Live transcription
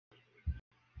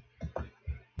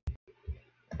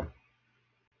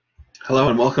Hello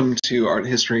and welcome to Art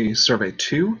History Survey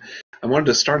 2. I wanted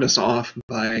to start us off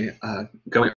by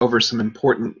going over some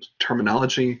important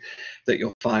terminology that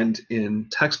you'll find in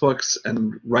textbooks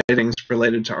and writings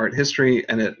related to art history,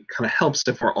 and it kind of helps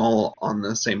if we're all on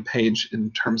the same page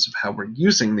in terms of how we're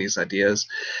using these ideas.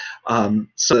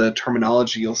 So the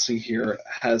terminology you'll see here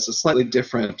has a slightly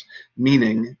different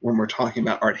meaning when we're talking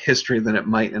about art history than it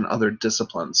might in other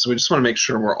disciplines. So we just want to make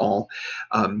sure we're all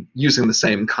using the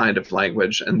same kind of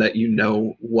language and that you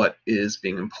know what is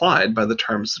being implied by the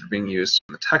terms that are being used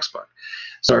in the textbook.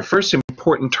 So our first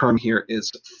important term here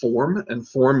is form, and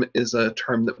form is a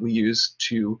term that we use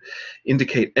to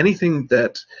indicate anything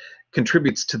that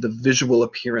contributes to the visual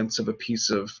appearance of a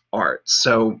piece of art.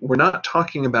 So we're not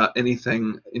talking about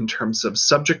anything in terms of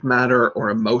subject matter or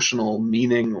emotional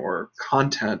meaning or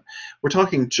content. We're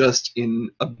talking just in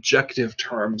objective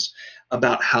terms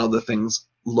about how the things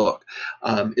look.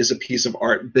 Is a piece of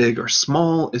art big or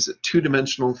small? Is it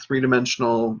two-dimensional,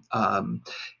 three-dimensional?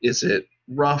 Is it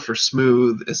rough or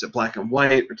smooth? Is it black and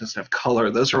white, or does it have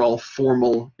color? Those are all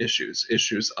formal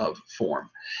issues of form.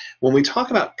 When we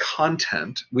talk about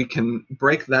content, we can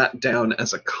break that down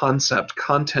as a concept.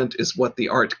 Content is what the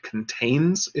art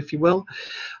contains, if you will.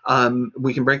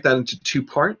 We can break that into two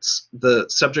parts, the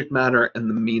subject matter and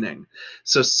the meaning.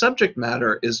 So subject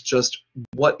matter is just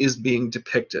what is being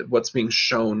depicted, what's being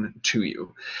shown to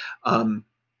you.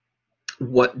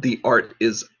 What the art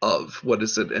is of. What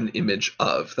is it an image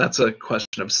of? That's a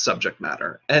question of subject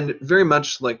matter. And very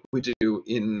much like we do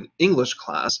in English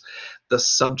class, the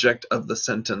subject of the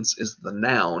sentence is the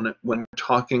noun. When we're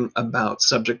talking about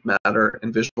subject matter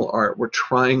in visual art, we're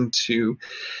trying to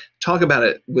talk about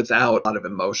it without a lot of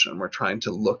emotion. We're trying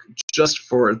to look just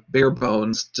for bare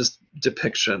bones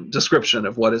description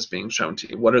of what is being shown to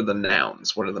you. What are the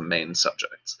nouns? What are the main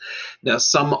subjects? Now,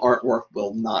 some artwork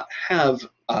will not have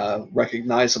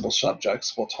recognizable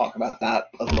subjects. We'll talk about that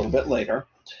a little bit later.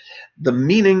 The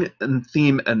meaning and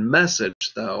theme and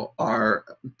message, though, are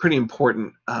pretty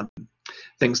important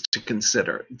things to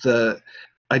consider. The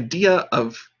idea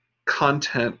of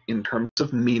content in terms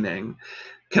of meaning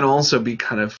can also be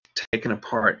kind of taken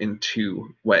apart in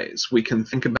two ways. We can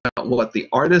think about what the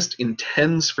artist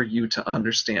intends for you to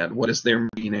understand. What is their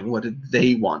meaning? What did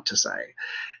they want to say?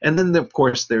 And then, of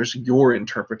course, there's your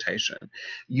interpretation.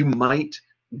 You might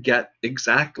get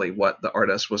exactly what the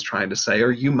artist was trying to say,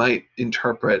 or you might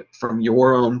interpret from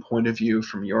your own point of view,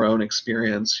 from your own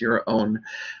experience, your own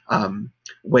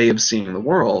way of seeing the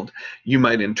world. You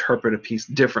might interpret a piece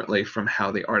differently from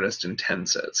how the artist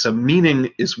intends it. So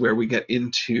meaning is where we get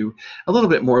into a little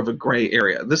bit more of a gray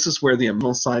area. This is where the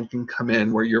emotional side can come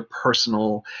in, where your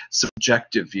personal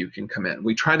subjective view can come in.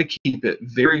 We try to keep it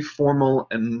very formal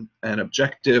and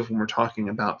objective when we're talking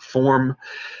about form,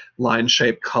 line,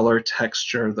 shape, color,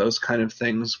 texture, those kind of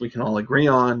things we can all agree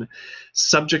on.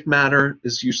 Subject matter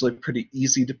is usually pretty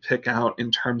easy to pick out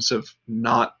in terms of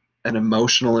not an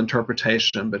emotional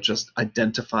interpretation, but just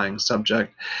identifying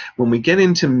subject. When we get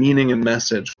into meaning and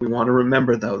message, we want to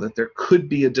remember, though, that there could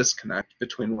be a disconnect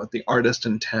between what the artist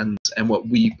intends and what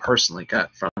we personally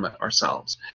get from it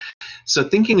ourselves. So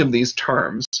thinking of these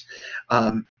terms,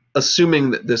 assuming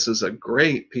that this is a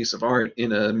great piece of art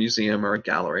in a museum or a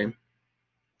gallery,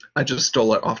 I just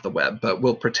stole it off the web, but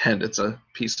we'll pretend it's a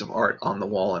piece of art on the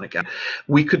wall. And again,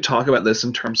 we could talk about this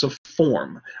in terms of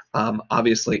form.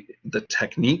 Obviously, the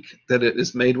technique that it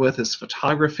is made with is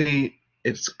photography.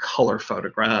 It's a color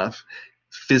photograph.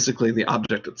 Physically, the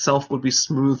object itself would be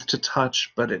smooth to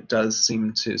touch, but it does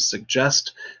seem to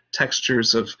suggest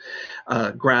textures of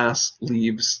grass,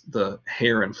 leaves, the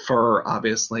hair and fur,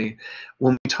 obviously.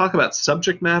 When we talk about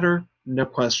subject matter, no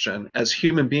question. As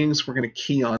human beings, we're going to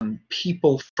key on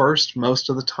people first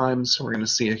most of the time. So we're going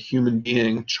to see a human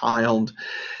being, child,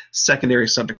 secondary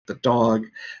subject, the dog.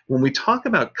 When we talk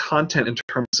about content in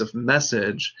terms of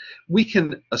message, we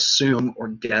can assume or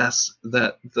guess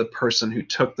that the person who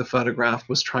took the photograph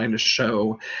was trying to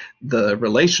show the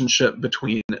relationship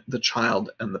between the child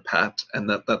and the pet, and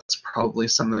that's probably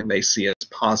something they see as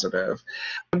positive.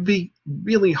 I'd be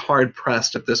really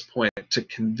hard-pressed at this point to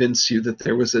convince you that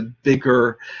there was a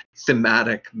bigger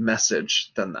thematic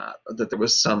message than that there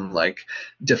was some like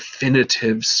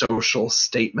definitive social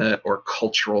statement or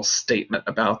cultural statement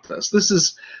about this. This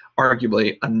is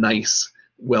arguably a nice,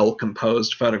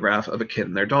 well-composed photograph of a kid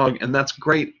and their dog, and that's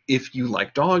great. If you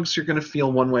like dogs, you're going to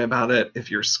feel one way about it. If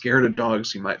you're scared of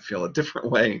dogs, you might feel a different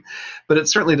way, but it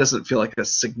certainly doesn't feel like a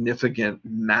significant,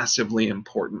 massively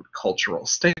important cultural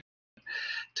statement.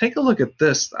 Take a look at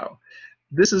this, though.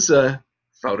 This is a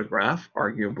photograph,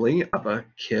 arguably, of a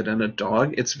kid and a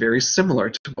dog. It's very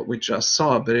similar to what we just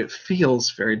saw, but it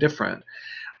feels very different.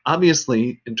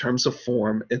 Obviously, in terms of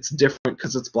form, it's different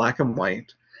because it's black and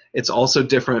white. It's also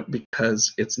different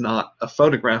because it's not a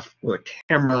photograph with a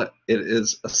camera. It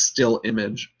is a still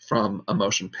image from a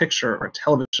motion picture or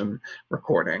television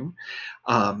recording.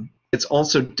 It's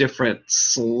also different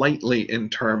slightly in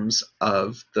terms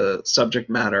of the subject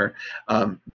matter.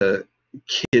 The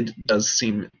kid does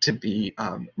seem to be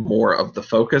more of the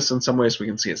focus in some ways. We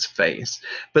can see his face.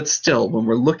 But still, when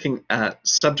we're looking at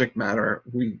subject matter,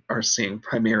 we are seeing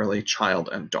primarily child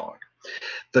and dog.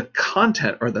 The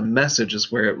content or the message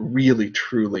is where it really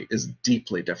truly is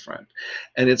deeply different.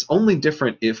 And it's only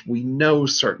different if we know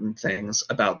certain things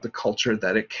about the culture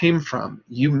that it came from.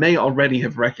 You may already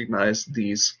have recognized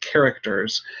these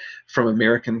characters from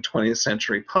American 20th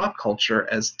century pop culture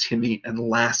as Timmy and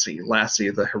Lassie.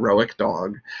 Lassie, the heroic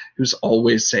dog who's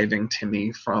always saving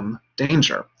Timmy from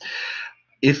danger.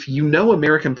 If you know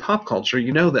American pop culture,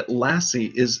 you know that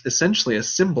Lassie is essentially a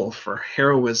symbol for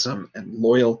heroism and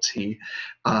loyalty,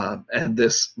 and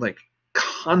this like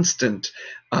constant,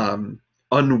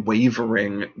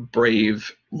 unwavering,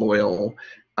 brave, loyal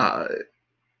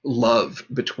love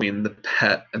between the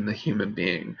pet and the human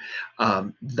being.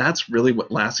 That's really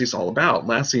what Lassie's all about.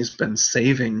 Lassie's been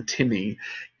saving Timmy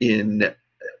in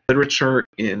literature,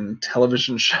 in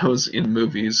television shows, in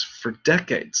movies for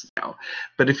decades now.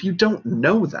 But if you don't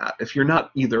know that, if you're not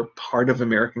either part of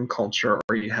American culture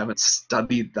or you haven't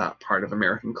studied that part of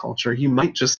American culture, you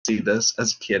might just see this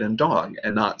as kid and dog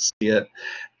and not see it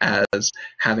as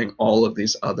having all of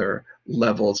these other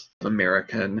levels of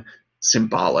American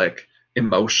symbolic,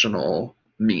 emotional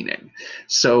meaning.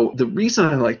 So the reason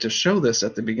I like to show this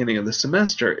at the beginning of the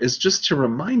semester is just to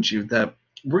remind you that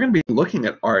we're going to be looking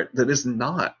at art that is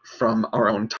not from our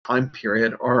own time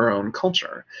period or our own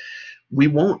culture. We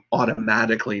won't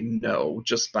automatically know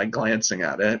just by glancing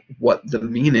at it what the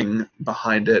meaning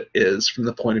behind it is from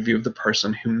the point of view of the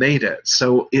person who made it.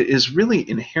 So it is really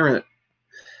inherent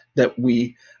that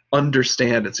we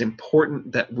understand, it's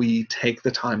important that we take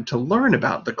the time to learn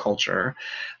about the culture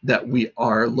that we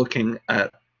are looking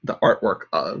at the artwork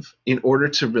of in order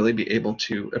to really be able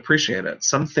to appreciate it.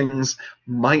 Some things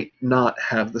might not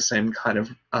have the same kind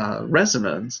of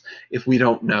resonance if we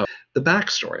don't know the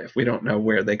backstory, if we don't know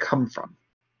where they come from.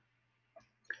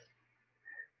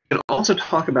 We can also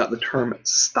talk about the term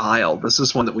style. This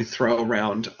is one that we throw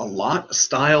around a lot.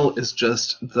 Style is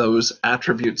just those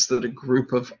attributes that a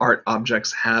group of art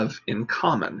objects have in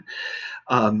common.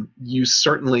 You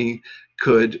certainly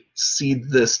could see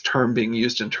this term being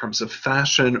used in terms of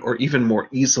fashion, or even more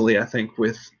easily, I think,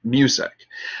 with music.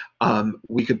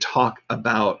 We could talk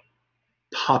about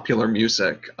popular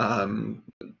music.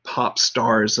 Pop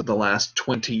stars of the last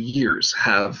 20 years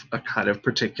have a kind of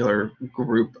particular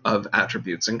group of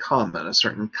attributes in common. A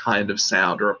certain kind of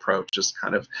sound or approach is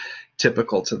kind of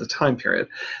typical to the time period.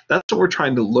 That's what we're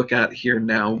trying to look at here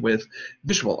now with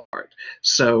visual art.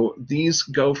 So these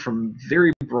go from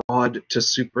very broad to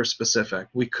super specific.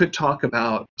 We could talk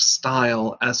about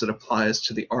style as it applies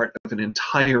to the art of an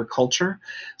entire culture.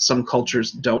 Some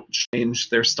cultures don't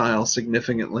change their style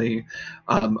significantly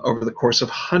over the course of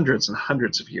hundreds and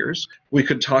hundreds of years. We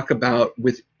could talk about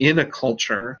within a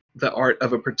culture the art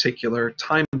of a particular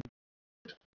time,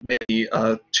 maybe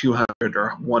a 200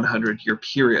 or 100-year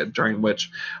period during which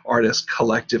artists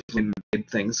collectively made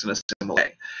things in a similar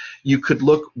way. You could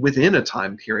look within a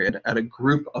time period at a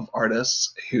group of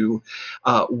artists who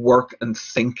work and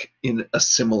think in a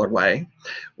similar way.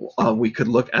 We could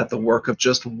look at the work of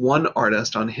just one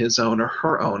artist on his own or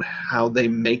her own, how they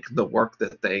make the work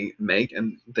that they make,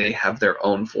 and they have their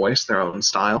own voice, their own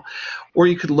style. Or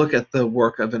you could look at the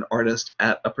work of an artist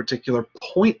at a particular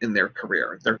point in their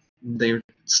career. Their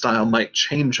style might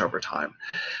change over time.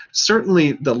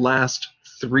 Certainly the last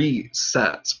three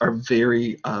sets are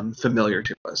very familiar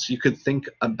to us. You could think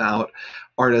about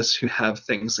artists who have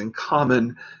things in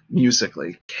common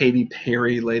musically. Katy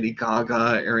Perry, Lady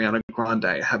Gaga, Ariana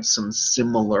Grande have some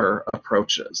similar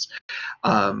approaches.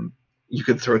 You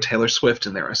could throw Taylor Swift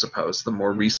in there, I suppose. The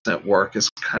more recent work is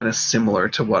kind of similar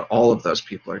to what all of those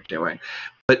people are doing.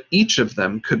 But each of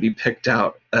them could be picked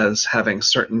out as having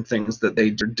certain things that they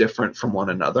do different from one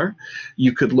another.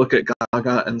 You could look at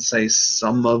Gaga and say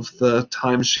some of the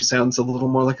times she sounds a little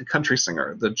more like a country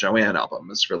singer. The Joanne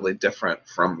album is really different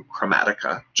from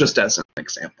Chromatica, just as an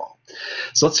example.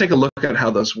 So let's take a look at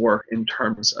how those work in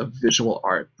terms of visual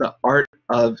art. The art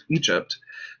of Egypt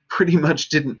pretty much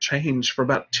didn't change for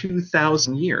about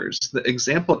 2,000 years. The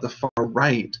example at the far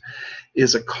right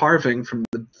is a carving from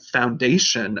the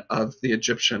foundation of the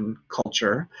Egyptian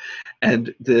culture,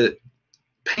 and the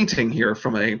painting here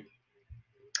from a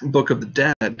Book of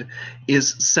the Dead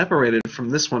is separated from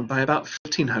this one by about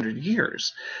 1,500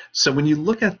 years. So when you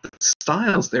look at the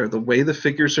styles there, the way the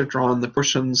figures are drawn, the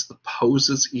proportions, the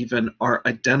poses even are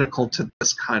identical to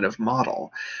this kind of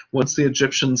model. Once the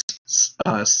Egyptians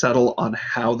settle on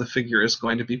how the figure is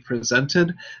going to be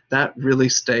presented, that really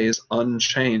stays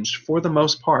unchanged for the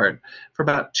most part for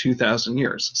about 2,000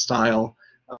 years, style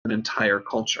of an entire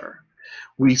culture.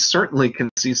 We certainly can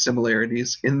see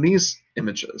similarities in these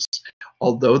images.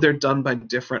 Although they're done by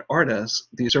different artists,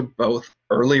 these are both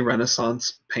early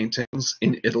Renaissance paintings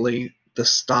in Italy. The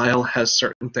style has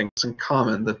certain things in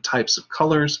common: the types of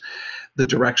colors, the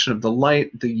direction of the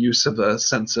light, the use of a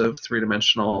sense of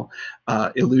three-dimensional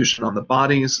illusion on the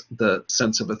bodies, the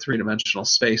sense of a three-dimensional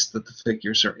space that the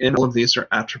figures are in. All of these are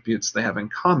attributes they have in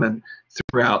common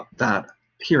throughout that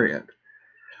period.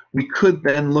 We could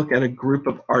then look at a group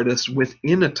of artists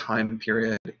within a time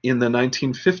period. In the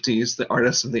 1950s, the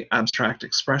artists of the abstract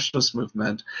expressionist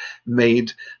movement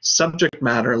made subject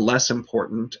matter less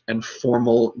important and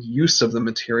formal use of the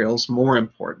materials more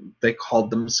important. They called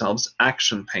themselves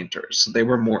action painters. So they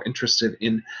were more interested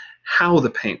in how the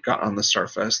paint got on the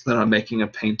surface than on making a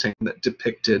painting that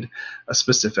depicted a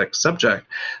specific subject.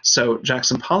 So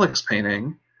Jackson Pollock's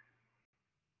painting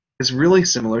is really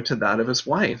similar to that of his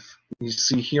wife. You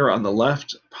see here on the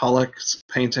left, Pollock's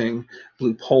painting,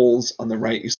 Blue Poles. On the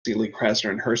right, you see Lee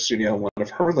Krasner in her studio, one of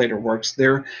her later works.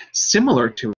 They're similar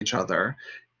to each other.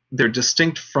 They're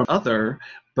distinct from other,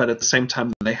 but at the same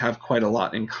time, they have quite a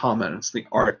lot in common. It's the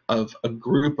art of a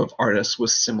group of artists with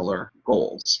similar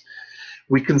goals.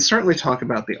 We can certainly talk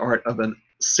about the art of a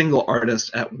single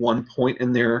artist at one point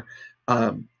in their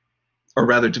or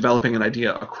rather developing an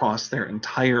idea across their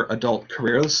entire adult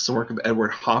career. This is the work of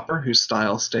Edward Hopper, whose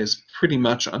style stays pretty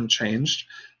much unchanged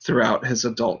throughout his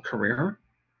adult career,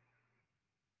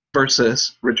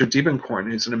 versus Richard Diebenkorn,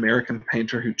 who's an American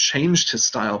painter who changed his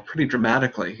style pretty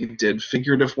dramatically. He did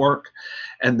figurative work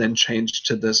and then changed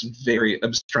to this very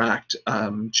abstract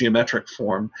geometric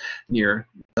form near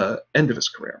the end of his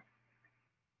career.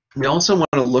 We also want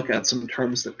to look at some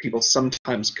terms that people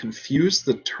sometimes confuse.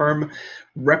 The term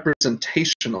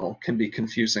representational can be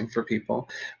confusing for people.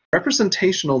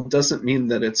 Representational doesn't mean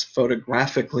that it's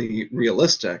photographically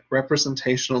realistic.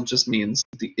 Representational just means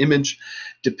the image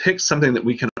depicts something that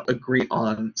we can agree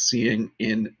on seeing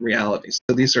in reality.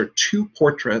 So these are two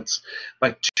portraits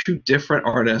by two different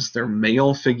artists. They're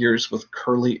male figures with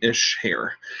curly-ish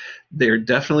hair. They're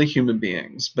definitely human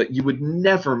beings, but you would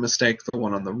never mistake the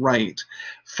one on the right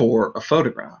for a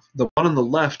photograph. The one on the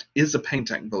left is a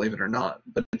painting, believe it or not,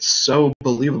 but it's so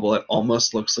believable it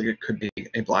almost looks like it could be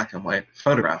a black and white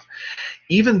photograph.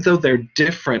 Even though they're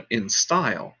different in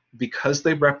style, because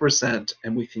they represent,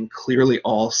 and we can clearly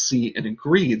all see and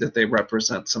agree that they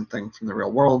represent something from the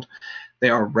real world, they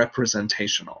are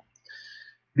representational.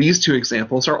 These two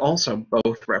examples are also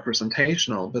both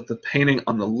representational, but the painting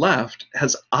on the left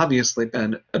has obviously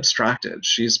been abstracted.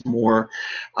 She's more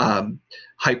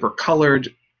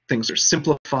hyper-colored, things are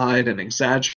simplified and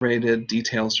exaggerated,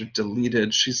 details are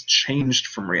deleted. She's changed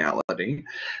from reality.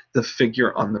 The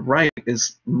figure on the right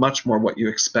is much more what you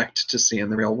expect to see in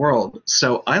the real world.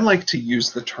 So I like to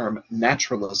use the term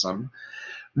naturalism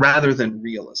rather than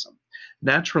realism.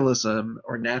 Naturalism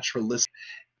or naturalism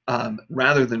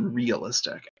rather than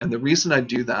realistic. And the reason I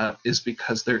do that is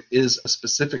because there is a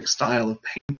specific style of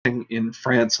painting in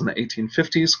France in the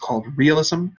 1850s called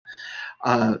realism.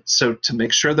 So to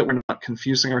make sure that we're not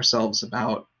confusing ourselves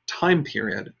about time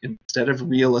period, instead of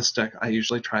realistic, I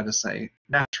usually try to say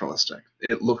naturalistic.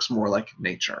 It looks more like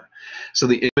nature. So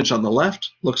the image on the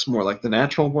left looks more like the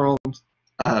natural world.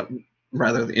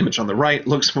 Rather, the image on the right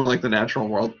looks more like the natural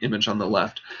world. Image on the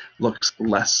left looks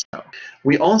less so.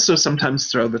 We also sometimes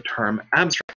throw the term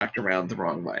abstract around the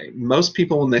wrong way. Most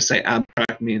people, when they say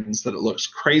abstract, means that it looks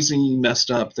crazy, messed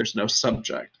up, there's no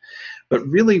subject. But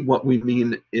really what we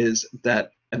mean is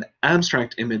that an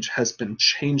abstract image has been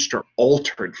changed or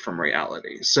altered from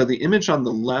reality. So the image on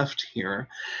the left here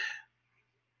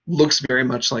looks very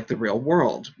much like the real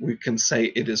world. We can say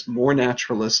it is more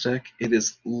naturalistic, it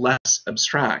is less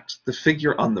abstract. The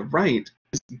figure on the right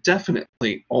is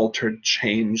definitely altered,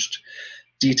 changed.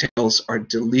 Details are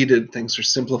deleted, things are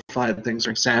simplified, things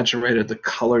are exaggerated, the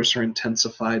colors are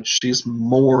intensified. She's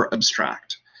more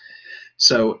abstract.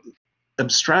 So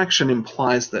abstraction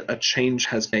implies that a change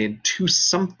has made to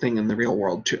something in the real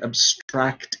world, to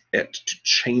abstract it, to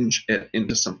change it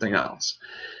into something else.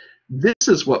 This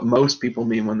is what most people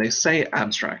mean when they say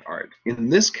abstract art. In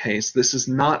this case, this is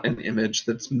not an image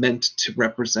that's meant to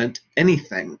represent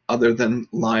anything other than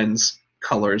lines,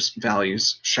 colors,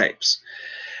 values, shapes.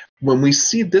 When we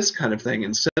see this kind of thing,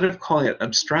 instead of calling it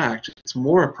abstract, it's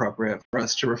more appropriate for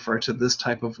us to refer to this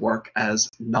type of work as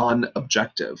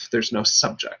non-objective. There's no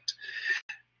subject.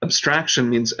 Abstraction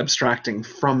means abstracting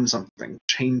from something,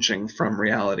 changing from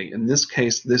reality. In this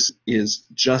case, this is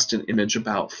just an image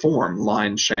about form,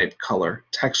 line, shape, color,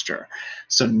 texture.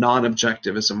 So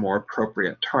non-objective is a more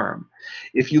appropriate term.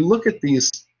 If you look at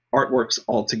these artworks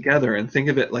all together and think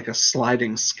of it like a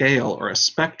sliding scale or a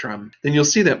spectrum, then you'll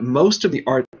see that most of the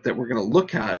art that we're going to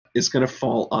look at is going to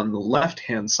fall on the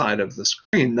left-hand side of the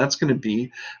screen. That's going to be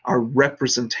our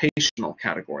representational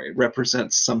category. It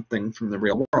represents something from the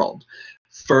real world.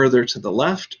 Further to the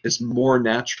left is more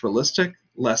naturalistic,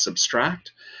 less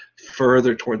abstract.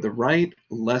 Further toward the right,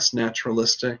 less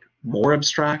naturalistic, more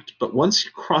abstract. But once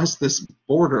you cross this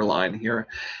borderline here,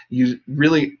 you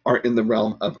really are in the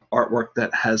realm of artwork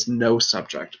that has no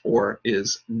subject or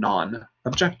is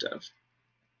non-objective.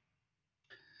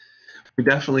 We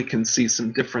definitely can see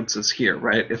some differences here,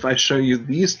 right? If I show you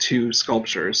these two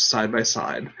sculptures side by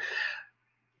side,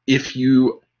 if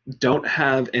you don't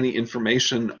have any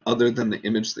information other than the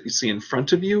image that you see in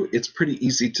front of you, it's pretty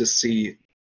easy to see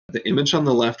the image on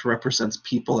the left represents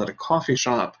people at a coffee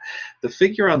shop. The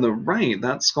figure on the right,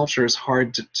 that sculpture is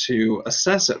hard to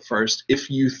assess at first. If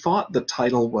you thought the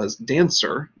title was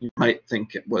dancer, you might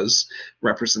think it was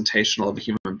representational of a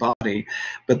human body,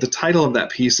 but the title of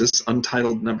that piece is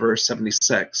Untitled Number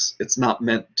 76. It's not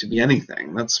meant to be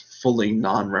anything. That's fully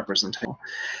non-representational.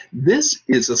 This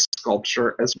is a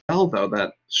sculpture as well, though.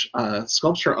 That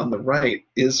sculpture on the right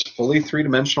is fully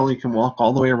three-dimensional. You can walk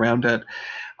all the way around it.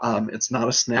 It's not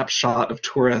a snapshot of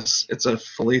tourists. It's a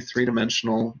fully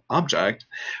three-dimensional object.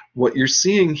 What you're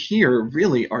seeing here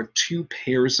really are two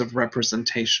pairs of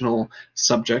representational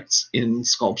subjects in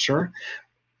sculpture.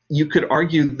 You could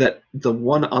argue that the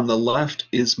one on the left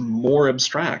is more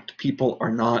abstract. People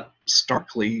are not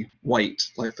starkly white,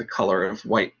 like the color of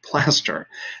white plaster.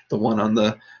 The one on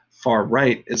the far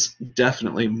right is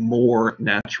definitely more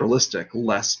naturalistic,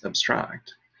 less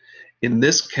abstract. In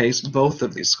this case, both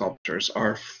of these sculptures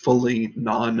are fully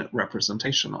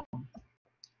non-representational.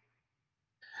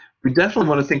 We definitely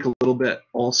want to think a little bit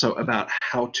also about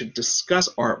how to discuss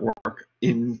artwork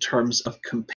in terms of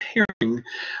comparing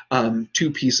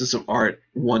two pieces of art,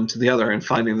 one to the other, and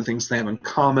finding the things they have in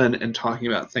common and talking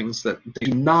about things that they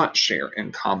do not share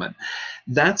in common.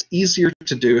 That's easier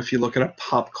to do if you look at a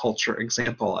pop culture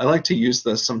example. I like to use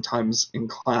this sometimes in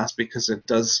class because it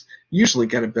does usually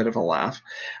get a bit of a laugh.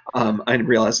 I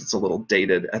realize it's a little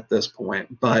dated at this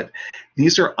point, but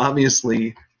these are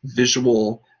obviously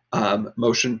visual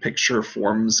motion picture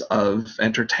forms of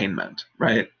entertainment,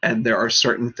 right? And there are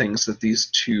certain things that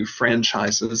these two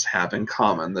franchises have in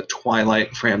common. The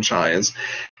Twilight franchise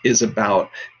is about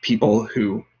people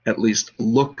who at least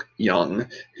look young,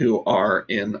 who are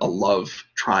in a love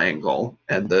triangle,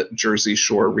 and the Jersey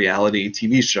Shore reality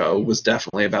TV show was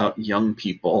definitely about young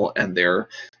people and their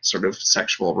sort of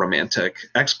sexual romantic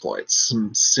exploits.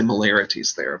 Some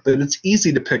similarities there, but it's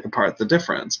easy to pick apart the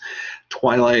difference.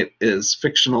 Twilight is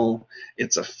fictional.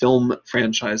 It's a film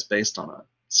franchise based on a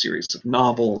series of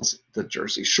novels. The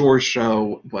Jersey Shore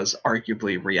show was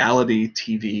arguably reality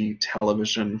TV,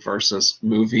 television versus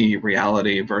movie,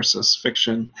 reality versus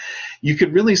fiction. You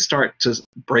could really start to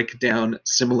break down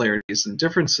similarities and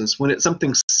differences when it's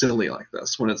something silly like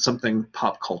this, when it's something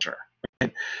pop culture.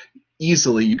 Right?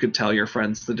 Easily you could tell your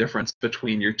friends the difference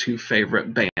between your two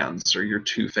favorite bands or your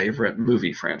two favorite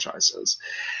movie franchises.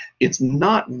 It's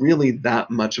not really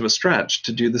that much of a stretch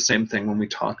to do the same thing when we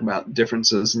talk about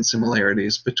differences and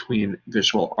similarities between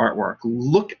visual artwork.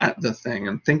 Look at the thing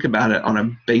and think about it on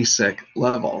a basic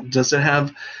level. Does it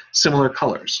have similar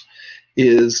colors?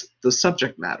 Is the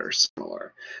subject matter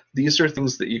similar? These are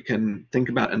things that you can think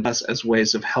about and as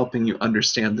ways of helping you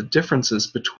understand the differences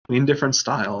between different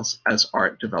styles as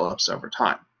art develops over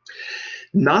time.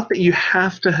 Not that you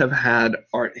have to have had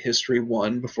Art History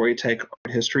 1 before you take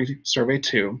Art History Survey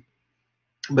 2,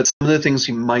 but some of the things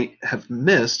you might have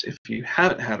missed if you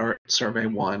haven't had Art Survey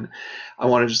 1, I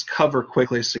want to just cover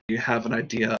quickly so you have an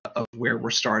idea of where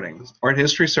we're starting. Art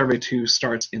History Survey 2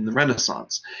 starts in the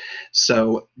Renaissance.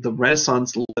 So the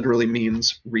Renaissance literally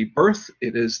means rebirth.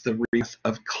 It is the rebirth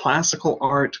of classical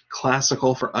art.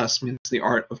 Classical for us means the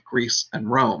art of Greece and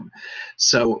Rome.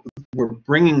 So we're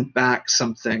bringing back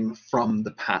something from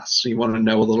the past. So you want to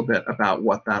know a little bit about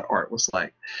what that art was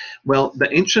like. Well,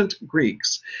 the ancient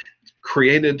Greeks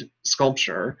created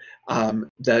sculpture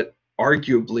that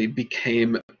arguably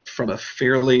became, from a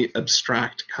fairly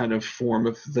abstract kind of form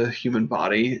of the human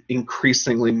body,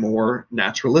 increasingly more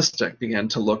naturalistic, began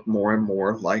to look more and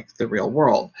more like the real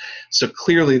world. So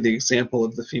clearly the example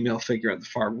of the female figure at the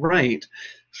far right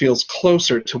feels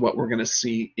closer to what we're going to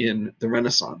see in the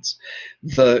Renaissance.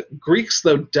 The Greeks,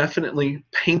 though, definitely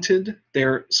painted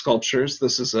their sculptures.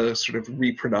 This is a sort of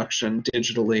reproduction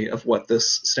digitally of what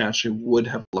this statue would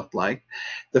have looked like.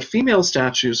 The female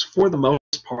statues, for the most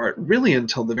part, really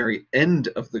until the very end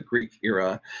of the Greek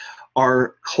era,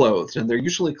 are clothed, and they're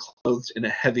usually clothed in a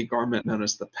heavy garment known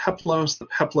as the peplos. The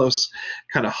peplos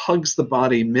kind of hugs the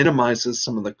body, minimizes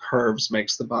some of the curves,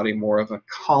 makes the body more of a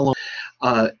column.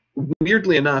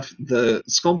 Weirdly enough, the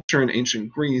sculpture in ancient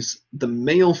Greece, the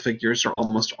male figures are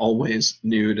almost always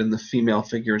nude and the female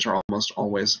figures are almost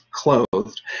always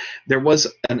clothed. There was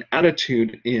an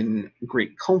attitude in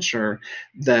Greek culture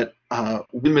that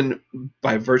women,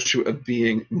 by virtue of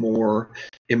being more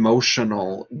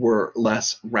emotional, were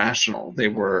less rational. They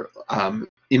were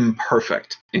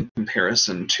imperfect in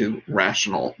comparison to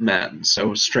rational men.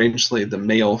 So strangely, the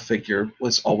male figure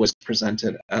was always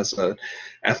presented as an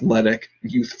athletic,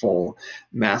 youthful,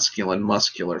 masculine,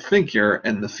 muscular figure,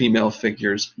 and the female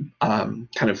figure's kind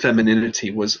of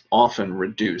femininity was often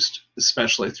reduced,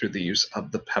 especially through the use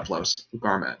of the peplos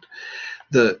garment.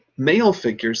 The male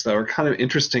figures, though, are kind of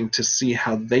interesting to see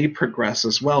how they progress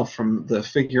as well, from the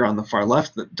figure on the far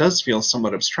left that does feel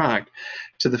somewhat abstract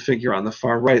to the figure on the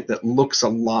far right that looks a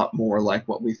lot more like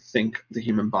what we think the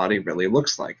human body really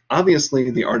looks like.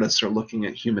 Obviously, the artists are looking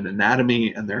at human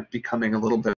anatomy, and they're becoming a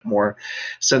little bit more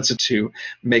sensitive to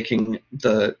making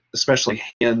the, especially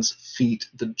hands, feet,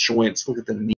 the joints, look at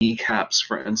the kneecaps,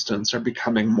 for instance, are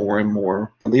becoming more and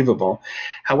more believable.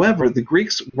 However, the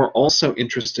Greeks were also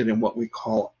interested in what we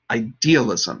call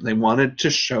idealism. They wanted to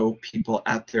show people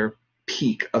at their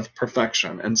peak of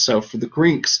perfection. And so for the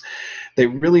Greeks, they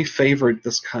really favored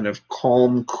this kind of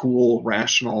calm, cool,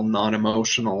 rational,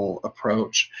 non-emotional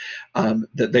approach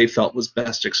that they felt was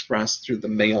best expressed through the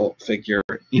male figure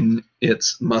in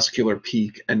its muscular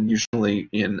peak and usually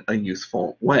in a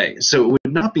youthful way. So it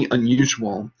would not be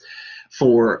unusual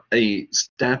for a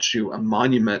statue, a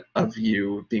monument of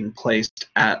you being placed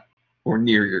at or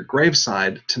near your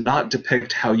graveside to not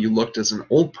depict how you looked as an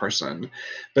old person,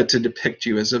 but to depict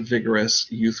you as a vigorous,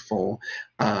 youthful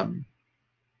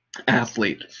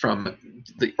athlete from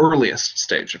the earliest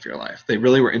stage of your life. They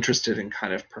really were interested in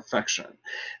kind of perfection.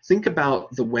 Think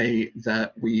about the way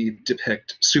that we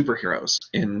depict superheroes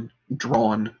in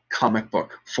drawn comic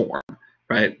book form,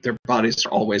 right? Their bodies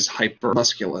are always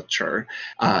hyper-musculature.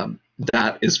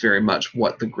 That is very much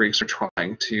what the Greeks are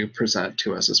trying to present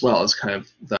to us as well, as kind of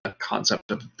the concept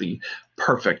of the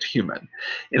perfect human.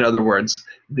 In other words,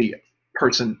 the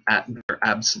person at their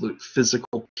absolute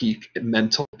physical peak,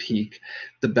 mental peak,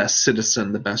 the best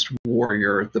citizen, the best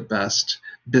warrior, the best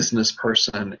business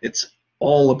person. It's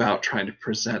all about trying to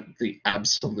present the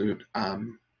absolute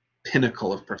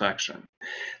pinnacle of perfection.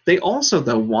 They also,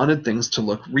 though, wanted things to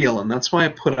look real, and that's why I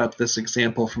put up this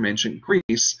example from ancient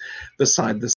Greece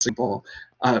beside this example,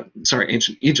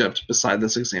 ancient Egypt beside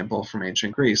this example from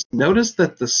ancient Greece. Notice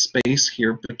that the space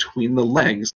here between the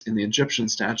legs in the Egyptian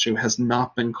statue has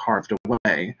not been carved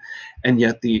away, and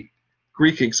yet the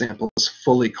Greek example is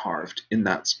fully carved in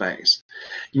that space.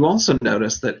 You also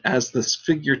notice that as this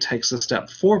figure takes a step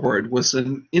forward was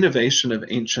an innovation of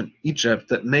ancient Egypt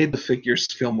that made the figures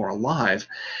feel more alive,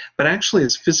 but actually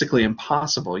is physically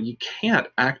impossible. You can't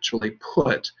actually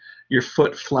put your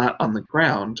foot flat on the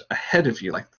ground ahead of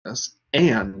you like this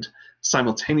and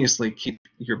simultaneously keep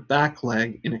your back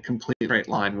leg in a complete straight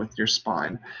line with your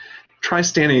spine. Try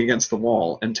standing against the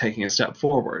wall and taking a step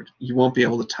forward. You won't be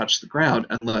able to touch the ground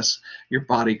unless your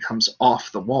body comes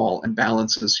off the wall and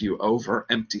balances you over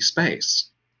empty space.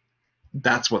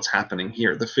 That's what's happening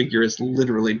here. The figure is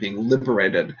literally being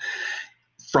liberated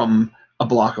from a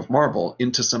block of marble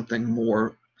into something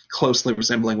more closely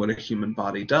resembling what a human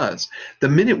body does. The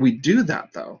minute we do that,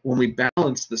 though, when we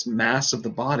balance this mass of the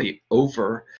body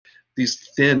over these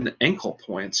thin ankle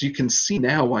points, you can see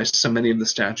now why so many of the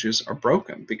statues are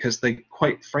broken, because they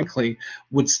quite frankly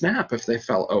would snap if they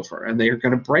fell over, and they are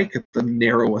going to break at the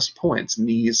narrowest points,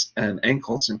 knees and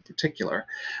ankles in particular.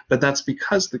 But that's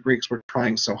because the Greeks were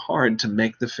trying so hard to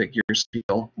make the figures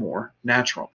feel more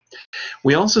natural.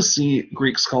 We also see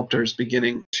Greek sculptors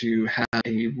beginning to have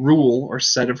a rule or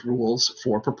set of rules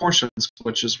for proportions,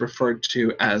 which is referred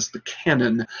to as the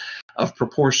canon of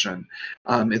proportion.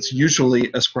 It's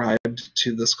usually ascribed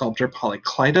to the sculptor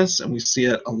Polykleitos, and we see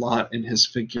it a lot in his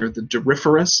figure, the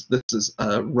Doryphorus. This is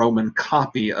a Roman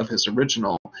copy of his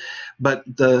original, but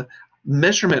the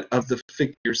measurement of the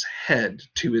figure's head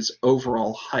to his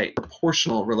overall height,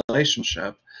 proportional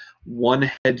relationship,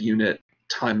 one head unit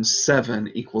times 7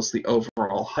 equals the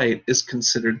overall height, is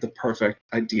considered the perfect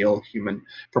ideal human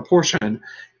proportion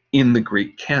in the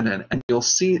Greek canon. And you'll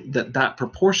see that that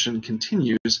proportion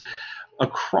continues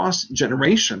across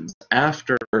generations.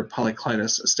 After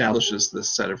Polyclitus establishes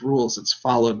this set of rules, it's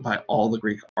followed by all the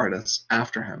Greek artists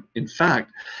after him. In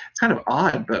fact, it's kind of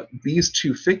odd, but these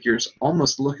two figures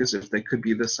almost look as if they could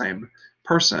be the same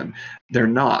person. They're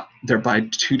not. They're by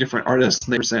two different artists,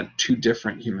 and they present two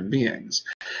different human beings.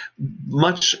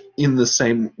 Much in the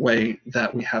same way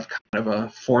that we have kind of a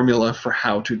formula for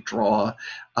how to draw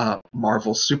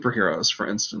Marvel superheroes, for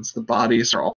instance. The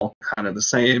bodies are all kind of the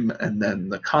same, and then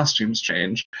the costumes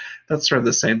change. That's sort of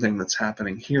the same thing that's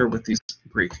happening here with these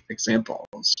Greek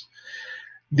examples.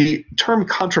 The term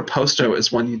contrapposto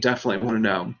is one you definitely want to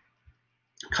know.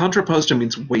 Contrapposto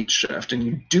means weight shift, and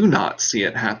you do not see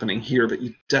it happening here, but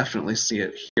you definitely see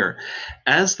it here.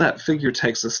 As that figure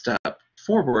takes a step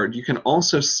forward, you can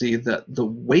also see that the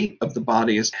weight of the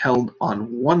body is held on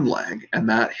one leg, and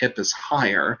that hip is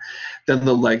higher than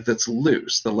the leg that's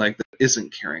loose, the leg that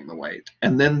isn't carrying the weight.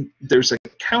 And then there's a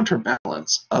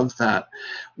counterbalance of that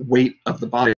weight of the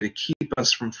body to keep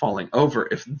us from falling over.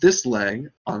 If this leg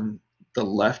on the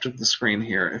left of the screen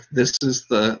here, if this is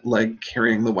the leg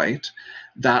carrying the weight,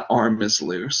 that arm is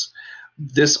loose.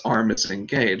 This arm is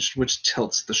engaged, which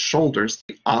tilts the shoulders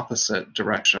the opposite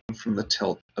direction from the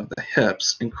tilt of the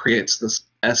hips and creates this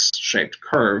S-shaped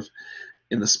curve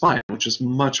in the spine, which is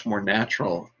much more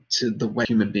natural to the way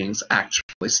human beings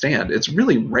actually stand. It's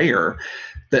really rare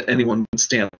that anyone would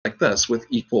stand like this with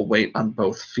equal weight on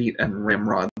both feet and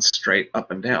ramrod straight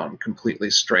up and down, completely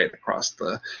straight across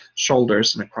the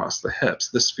shoulders and across the hips.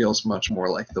 This feels much more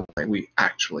like the way we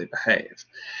actually behave.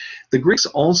 The Greeks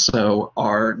also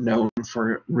are known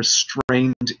for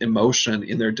restrained emotion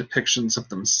in their depictions of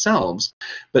themselves,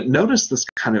 but notice this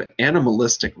kind of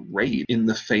animalistic rage in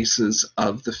the faces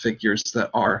of the figures that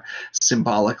are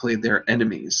symbolically their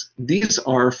enemies. These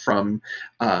are from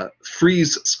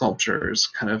frieze sculptures,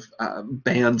 kind of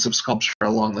bands of sculpture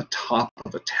along the top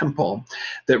of a temple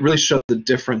that really show the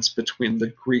difference between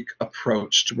the Greek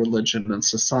approach to religion and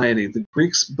society. The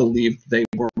Greeks believed they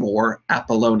were more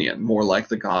Apollonian, more like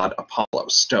the god Apollo,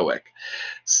 stoic,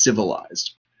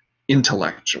 civilized,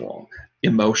 intellectual,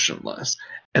 emotionless.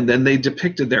 And then they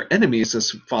depicted their enemies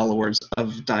as followers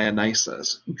of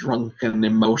Dionysus, drunken,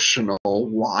 emotional,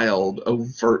 wild,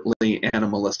 overtly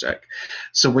animalistic.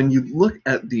 So when you look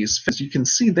at these figures, you can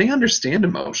see they understand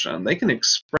emotion, they can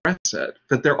express it,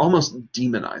 but they're almost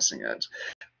demonizing it.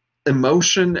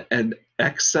 Emotion and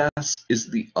excess is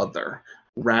the other.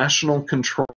 Rational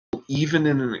control, even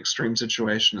in an extreme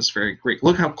situation, is very Greek.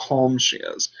 Look how calm she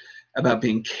is about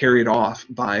being carried off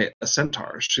by a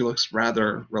centaur. She looks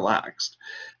rather relaxed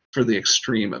for the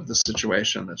extreme of the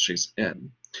situation that she's in.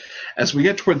 As we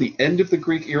get toward the end of the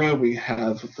Greek era, we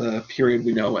have the period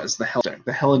we know as the Hellenistic.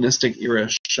 The Hellenistic era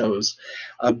shows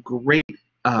a great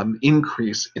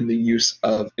increase in the use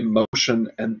of emotion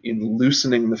and in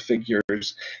loosening the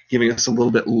figures, giving us a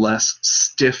little bit less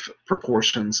stiff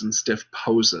proportions and stiff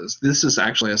poses. This is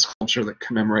actually a sculpture that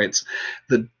commemorates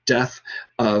the death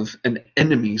of an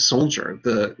enemy soldier.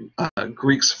 The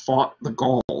Greeks fought the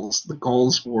Gauls. The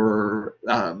Gauls were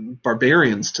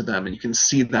barbarians to them, and you can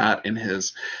see that in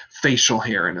his facial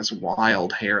hair and his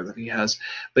wild hair that he has.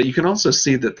 But you can also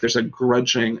see that there's a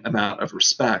grudging amount of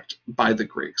respect by the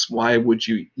Greeks. Why would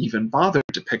you even bother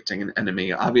depicting an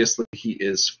enemy? Obviously, he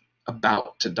is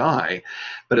about to die,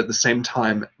 but at the same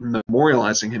time,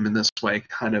 memorializing him in this way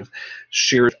kind of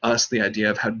shared us the idea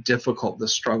of how difficult the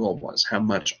struggle was, how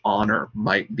much honor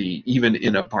might be, even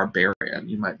in a barbarian.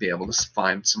 You might be able to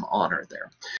find some honor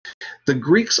there. The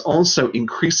Greeks also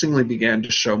increasingly began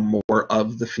to show more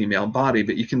of the female body,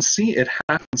 but you can see it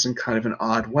happens in kind of an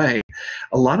odd way.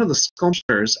 A lot of the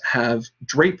sculptures have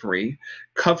drapery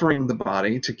covering the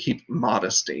body to keep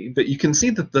modesty, but you can see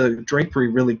that the drapery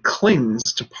really clings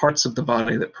to parts of the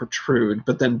body that protrude,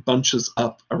 but then bunches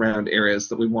up around areas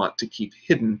that we want to keep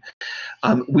hidden.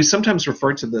 We sometimes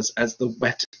refer to this as the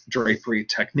wet drapery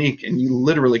technique, and you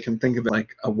literally can think of it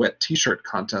like a wet t-shirt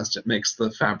contest. It makes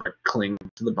the fabric cling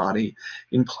to the body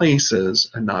in places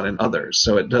and not in others.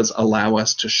 So it does allow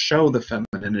us to show the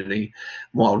femininity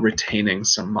while retaining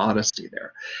some modesty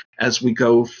there. As we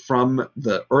go from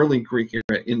the early Greek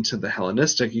era into the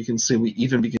Hellenistic, you can see we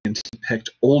even begin to depict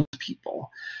old people.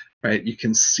 Right? You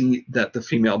can see that the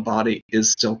female body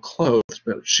is still clothed,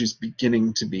 but she's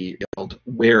beginning to be veiled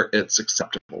where it's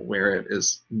acceptable, where it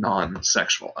is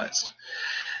non-sexualized.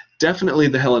 Definitely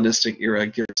the Hellenistic era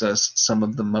gives us some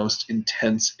of the most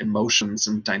intense emotions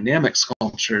and dynamic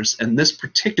sculptures, and this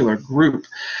particular group,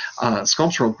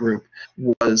 sculptural group,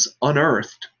 was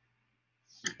unearthed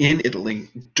in Italy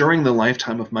during the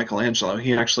lifetime of Michelangelo.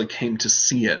 He actually came to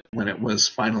see it when it was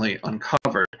finally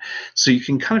uncovered. So you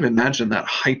can kind of imagine that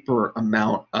hyper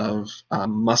amount of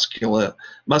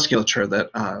musculature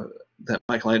that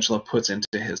Michelangelo puts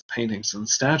into his paintings and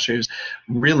statues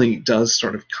really does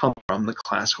sort of come from the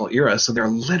classical era. So they're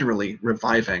literally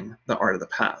reviving the art of the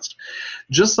past.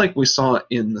 Just like we saw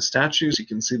in the statues, you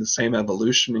can see the same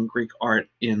evolution in Greek art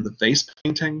in the vase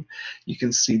painting. You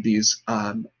can see these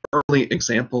early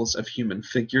examples of human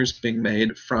figures being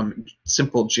made from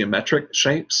simple geometric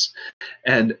shapes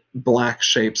and black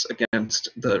shapes against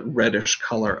the reddish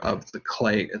color of the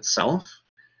clay itself.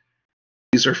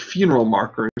 These are funeral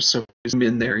markers, so if you zoom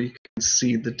in there, you can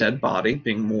see the dead body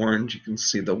being mourned, you can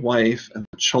see the wife and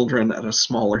the children at a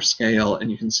smaller scale,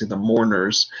 and you can see the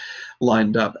mourners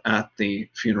lined up at the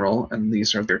funeral, and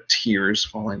these are their tears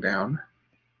falling down.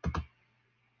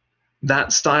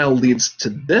 That style leads to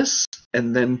this,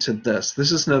 and then to this.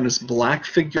 This is known as black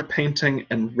figure painting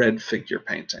and red figure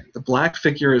painting. The black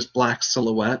figure is black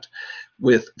silhouette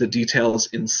with the details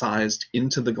incised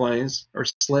into the glaze or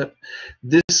slip.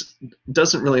 This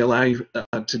doesn't really allow you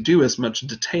to do as much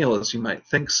detail as you might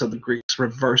think, so the Greeks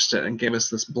reversed it and gave us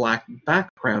this black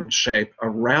background shape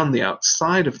around the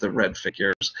outside of the red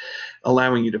figures,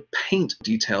 allowing you to paint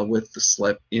detail with the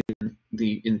slip in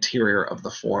the interior of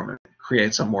the form. It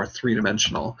creates a more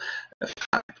three-dimensional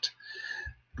effect.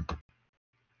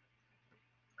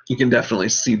 You can definitely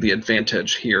see the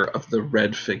advantage here of the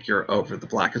red figure over the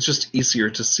black. It's just easier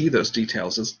to see those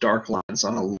details as dark lines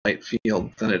on a light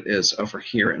field than it is over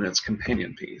here in its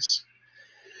companion piece.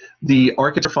 The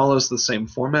architecture follows the same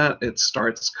format. It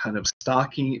starts kind of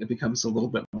stocky, it becomes a little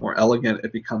bit more elegant,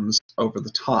 it becomes over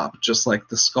the top, just like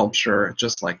the sculpture,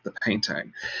 just like the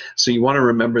painting. So you want to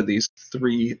remember these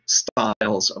three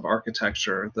styles of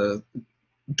architecture, the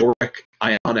Doric,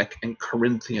 Ionic, and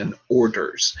Corinthian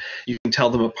orders. You can tell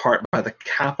them apart by the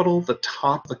capital, the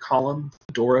top of the column.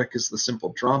 The Doric is the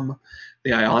simple drum.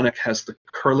 The Ionic has the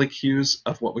curlicues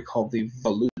of what we call the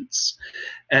volutes.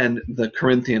 And the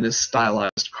Corinthian is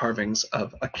stylized carvings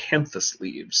of acanthus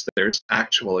leaves. There's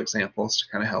actual examples to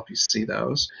kind of help you see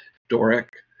those. Doric,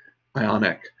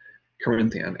 Ionic,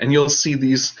 Corinthian. And you'll see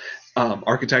these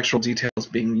architectural details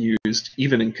being used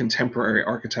even in contemporary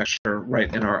architecture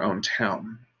right in our own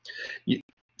town.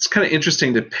 It's kind of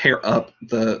interesting to pair up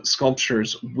the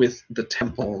sculptures with the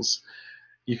temples.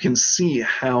 You can see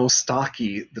how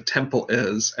stocky the temple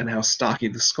is and how stocky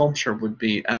the sculpture would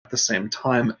be at the same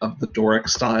time of the Doric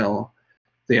style.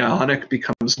 The Ionic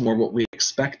becomes more what we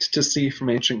expect to see from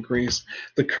ancient Greece.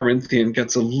 The Corinthian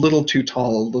gets a little too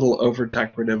tall, a little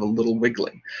over-decorative, a little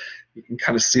wiggly. You can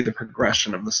kind of see the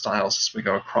progression of the styles as we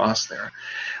go across there.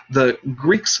 The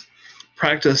Greeks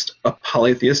practiced a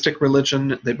polytheistic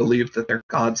religion. They believed that their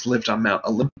gods lived on Mount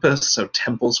Olympus, so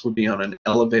temples would be on an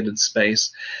elevated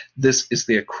space. This is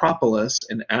the Acropolis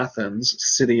in Athens,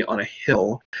 city on a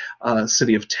hill,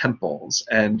 city of temples,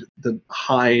 and the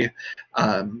high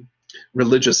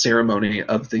religious ceremony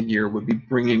of the year would be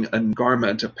bringing a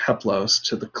garment of peplos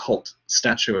to the cult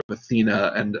statue of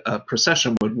Athena, and a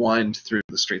procession would wind through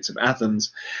the streets of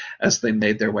Athens as they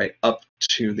made their way up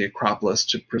to the Acropolis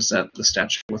to present the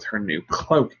statue with her new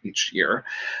cloak each year.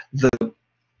 The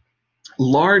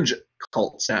large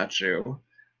cult statue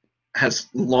has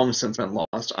long since been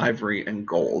lost, ivory and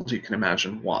gold. You can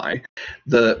imagine why.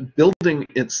 The building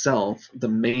itself, the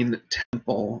main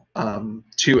temple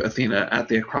to Athena at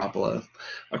the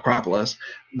Acropolis,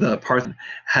 the Parthenon,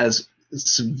 has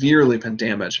severely been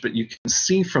damaged, but you can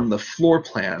see from the floor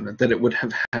plan that it would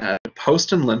have had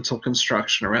post and lintel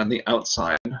construction around the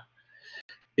outside.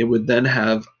 It would then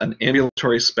have an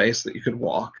ambulatory space that you could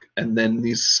walk, and then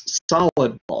these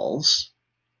solid walls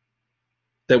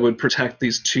that would protect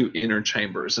these two inner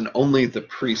chambers, and only the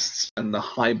priests and the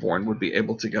highborn would be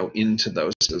able to go into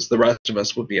those. The rest of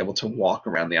us would be able to walk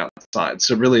around the outside.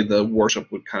 So really the worship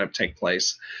would kind of take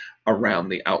place around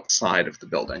the outside of the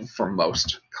building for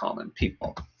most common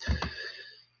people.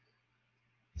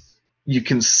 You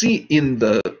can see in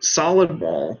the solid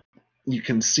wall, you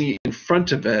can see in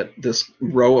front of it this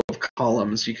row of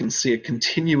columns. You can see a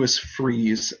continuous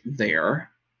frieze there.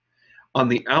 On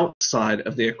the outside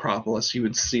of the Acropolis, you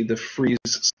would see the frieze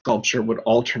sculpture would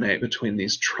alternate between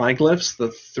these triglyphs, the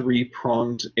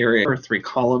three-pronged area or three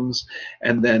columns,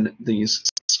 and then these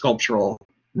sculptural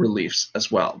reliefs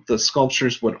as well. The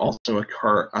sculptures would also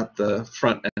occur at the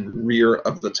front and rear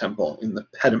of the temple in the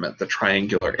pediment, the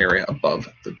triangular area above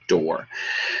the door.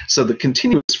 So the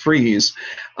continuous frieze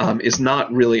is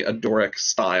not really a Doric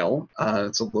style.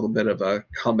 It's a little bit of a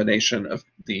combination of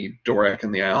the Doric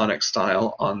and the Ionic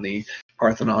style on the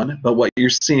Parthenon, but what you're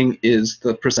seeing is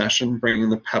the procession bringing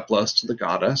the peplos to the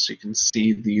goddess. You can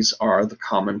see these are the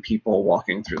common people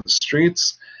walking through the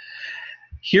streets.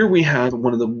 Here we have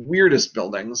one of the weirdest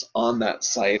buildings on that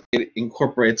site. It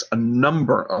incorporates a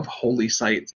number of holy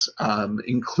sites,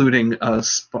 including a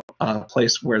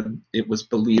place where it was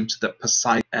believed that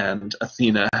Poseidon and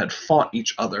Athena had fought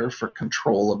each other for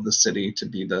control of the city, to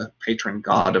be the patron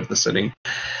god of the city.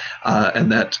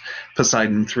 And that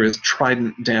Poseidon threw his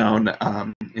trident down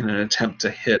in an attempt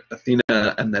to hit Athena,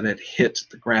 and then it hit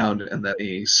the ground, and that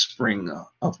a spring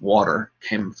of water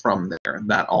came from there. And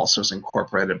that also is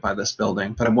incorporated by this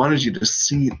building. But I wanted you to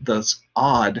see this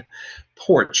odd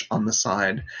porch on the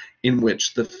side in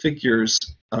which the figures,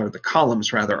 or the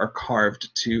columns rather, are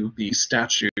carved to be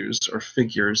statues or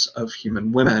figures of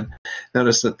human women.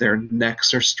 Notice that their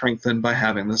necks are strengthened by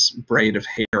having this braid of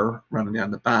hair running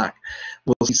down the back.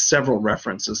 We'll see several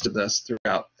references to this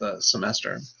throughout the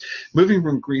semester. Moving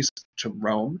from Greece to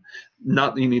Rome,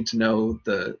 not that you need to know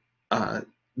the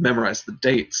memorize the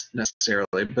dates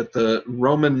necessarily, but the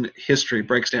Roman history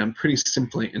breaks down pretty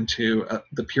simply into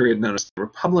the period known as the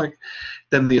Republic,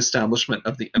 then the establishment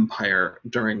of the empire,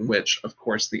 during which, of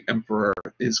course, the emperor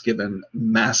is given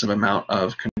massive amount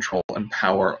of control and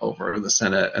power over the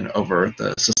Senate and over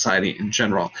the society in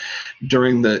general.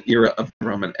 During the era of the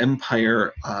Roman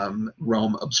Empire,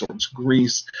 Rome absorbs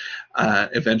Greece.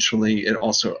 Eventually, it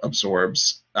also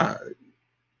absorbs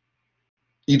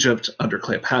Egypt under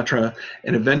Cleopatra,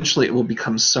 and eventually it will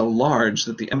become so large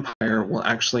that the empire will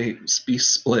actually be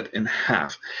split in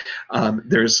half.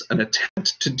 There's an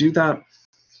attempt to do that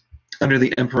under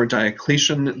the Emperor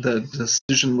Diocletian. The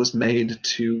decision was made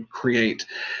to create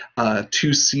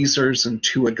 2 Caesars and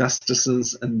 2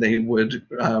 Augustuses, and they would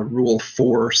rule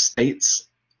 4 states,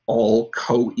 all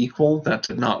co-equal. That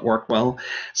did not work well.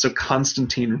 So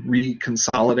Constantine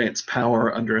reconsolidates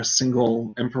power under a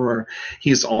single emperor.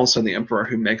 He's also the emperor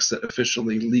who makes it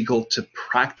officially legal to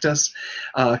practice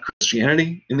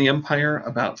Christianity in the empire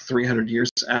about 300 years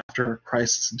after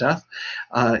Christ's death.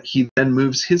 He then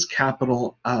moves his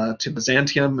capital to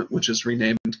Byzantium, which is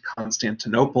renamed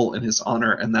Constantinople in his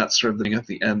honor, and that's sort of the thing at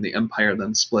the end. The empire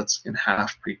then splits in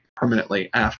half permanently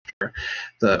after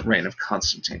the reign of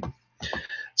Constantine.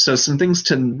 So some things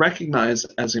to recognize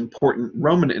as important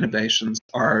Roman innovations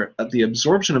are the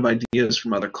absorption of ideas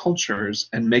from other cultures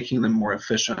and making them more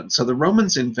efficient. So the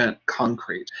Romans invent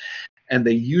concrete, and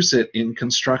they use it in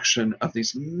construction of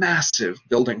these massive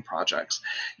building projects.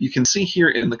 You can see here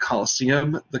in the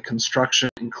Colosseum, the construction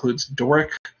includes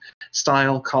Doric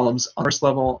style columns on the first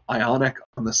level, Ionic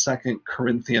on the second,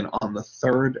 Corinthian on the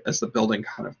third, as the building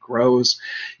kind of grows.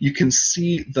 You can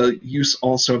see the use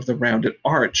also of the rounded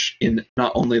arch in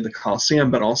not only the Colosseum,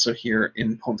 but also here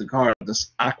in Pont de Gard,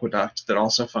 this aqueduct that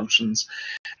also functions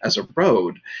as a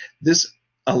road. This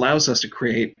allows us to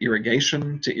create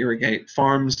irrigation, to irrigate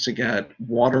farms, to get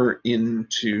water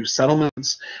into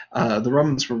settlements. The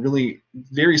Romans were really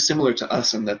very similar to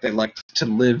us in that they liked to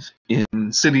live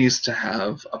in cities, to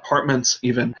have apartments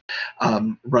even.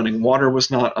 Running water was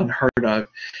not unheard of.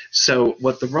 So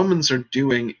what the Romans are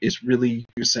doing is really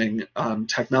using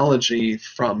technology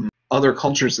from other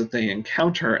cultures that they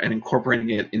encounter and incorporating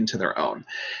it into their own.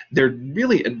 They're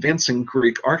really advancing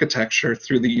Greek architecture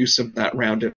through the use of that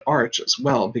rounded arch as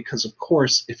well, because of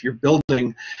course, if you're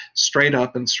building straight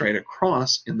up and straight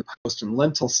across in the post and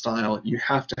lintel style, you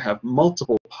have to have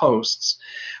multiple posts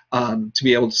to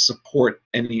be able to support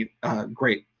any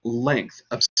great length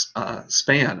of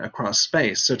span across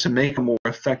space. So to make a more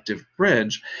effective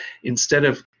bridge, instead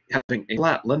of having a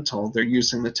flat lintel, they're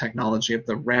using the technology of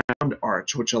the round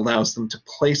arch, which allows them to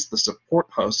place the support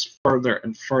posts further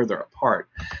and further apart.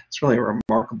 It's really a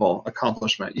remarkable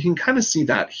accomplishment. You can kind of see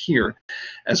that here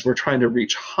as we're trying to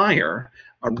reach higher.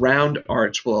 A round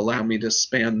arch will allow me to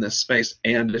span this space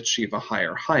and achieve a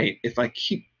higher height. If I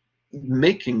keep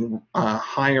making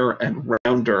higher and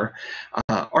rounder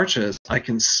arches, I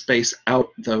can space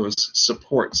out those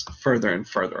supports further and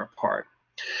further apart.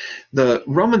 The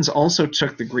Romans also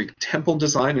took the Greek temple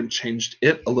design and changed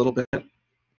it a little bit.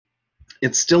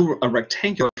 It's still a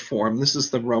rectangular form. This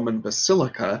is the Roman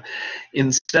basilica.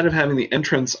 Instead of having the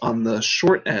entrance on the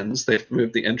short ends, they've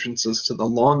moved the entrances to the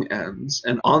long ends,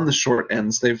 and on the short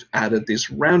ends they've added these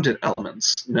rounded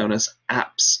elements known as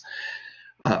apses,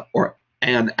 or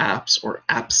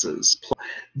apses.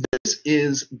 This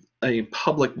is a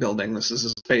public building. This is a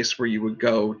space where you would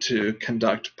go to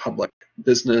conduct public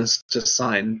business, to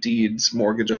sign deeds,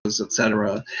 mortgages,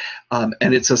 etc. And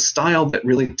it's a style that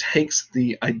really takes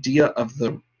the idea of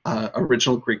the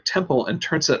original Greek temple and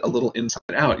turns it a little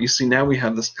inside out. You see, now we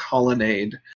have this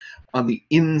colonnade on the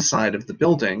inside of the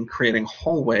building, creating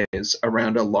hallways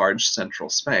around a large central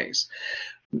space.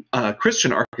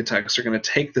 Christian architects are going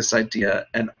to take this idea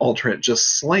and alter it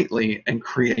just slightly and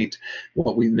create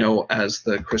what we know as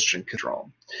the Christian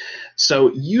cathedral.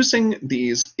 So using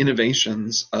these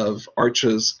innovations of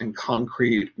arches and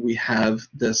concrete, we have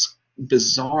this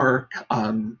bizarre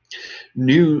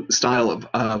new style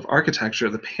of architecture.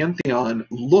 The Pantheon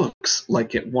looks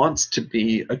like it wants to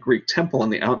be a Greek temple on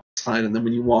the outside, and then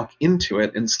when you walk into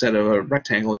it, instead of a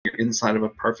rectangle, you're inside of a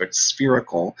perfect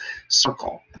spherical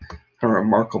circle, a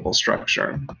remarkable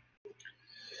structure.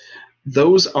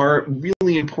 Those are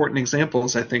really important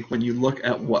examples, I think, when you look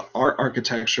at what art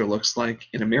architecture looks like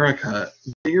in America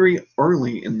very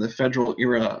early in the federal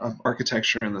era of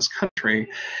architecture in this country.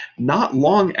 Not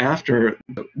long after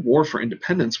the War for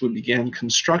Independence, we began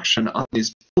construction on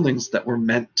these buildings that were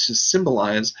meant to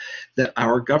symbolize that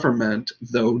our government,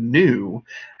 though new,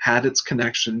 had its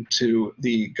connection to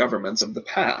the governments of the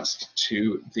past,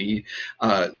 to the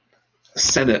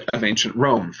Senate of ancient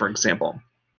Rome, for example.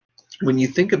 When you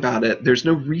think about it, there's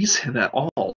no reason at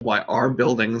all why our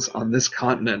buildings on this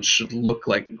continent should look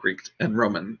like Greek and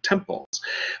Roman temples.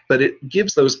 But it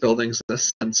gives those buildings a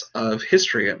sense of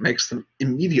history. It makes them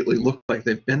immediately look like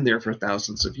they've been there for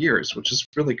thousands of years, which is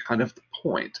really kind of the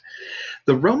point.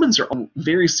 The Romans are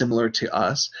very similar to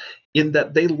us in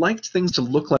that they liked things to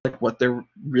look like what they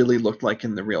really looked like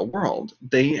in the real world.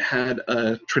 They had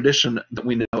a tradition that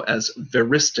we know as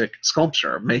veristic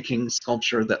sculpture, making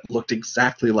sculpture that looked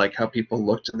exactly like how people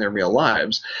looked in their real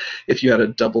lives. If you had a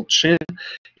double chin,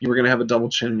 you were going to have a double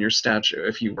chin in your statue.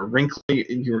 If you were wrinkly,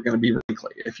 you were going to be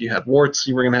wrinkly. If you had warts,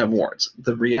 you were going to have warts.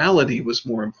 The reality was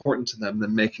more important to them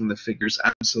than making the figures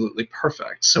absolutely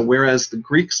perfect. So whereas the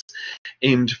Greeks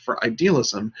aimed for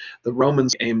idealism, the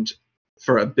Romans aimed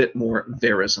for a bit more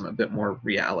verism, a bit more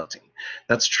reality.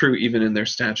 That's true even in their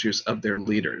statues of their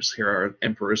leaders. Here are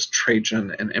Emperors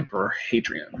Trajan and Emperor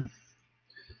Hadrian.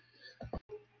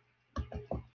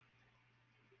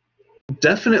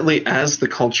 Definitely as the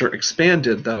culture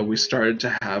expanded, though, we started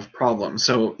to have problems.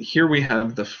 So here we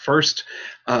have the first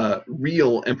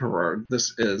real emperor.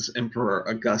 This is Emperor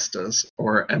Augustus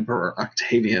or Emperor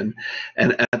Octavian.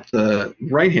 And at the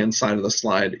right-hand side of the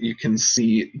slide, you can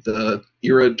see the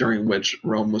era during which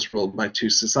Rome was ruled by two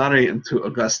Caesari and two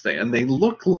Augusti. And they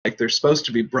look like they're supposed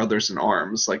to be brothers in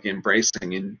arms, like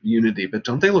embracing in unity. But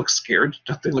don't they look scared?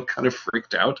 Don't they look kind of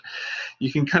freaked out?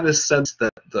 You can kind of sense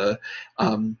that the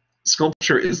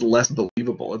sculpture is less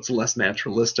believable. It's less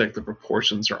naturalistic. The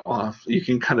proportions are off. You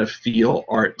can kind of feel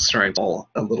art starting to fall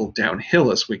a little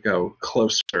downhill as we go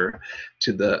closer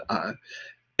to the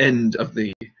end of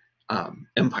the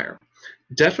empire.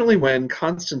 Definitely when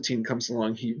Constantine comes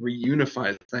along, he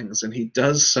reunifies things, and he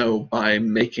does so by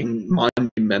making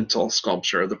monumental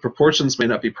sculpture. The proportions may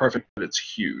not be perfect, but it's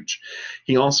huge.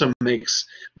 He also makes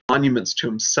monuments to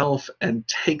himself and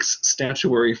takes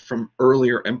statuary from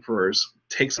earlier emperors,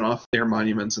 takes it off their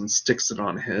monuments and sticks it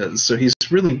on his. So he's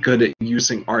really good at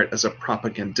using art as a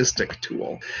propagandistic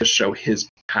tool to show his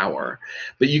power.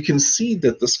 But you can see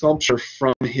that the sculpture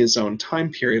from his own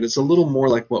time period is a little more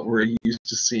like what we're used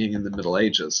to seeing in the Middle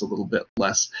Ages, a little bit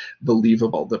less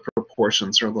believable. The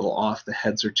proportions are a little off, the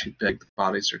heads are too big, the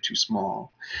bodies are too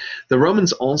small. The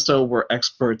Romans also were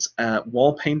experts at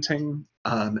wall painting,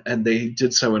 and they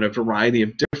did so in a variety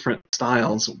of different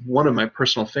styles. One of my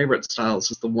personal favorite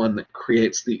styles is the one that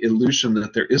creates the illusion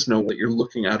that there is no way, you're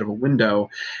looking out of a window,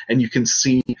 and you can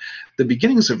see the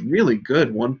beginnings of really good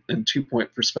 1- and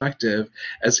 2-point perspective,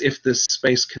 as if this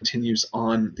space continues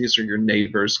on. These are your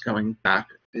neighbors going back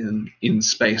in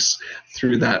space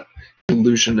through that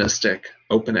illusionistic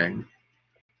opening.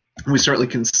 We certainly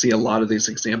can see a lot of these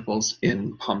examples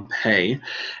in Pompeii,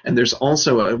 and there's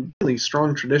also a really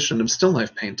strong tradition of still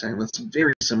life painting that's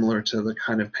very similar to the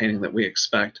kind of painting that we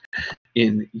expect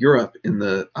in Europe in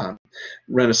the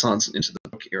Renaissance and into the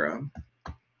Baroque era.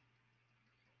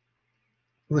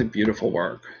 Really beautiful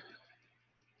work.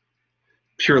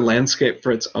 Pure landscape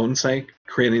for its own sake,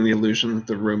 creating the illusion that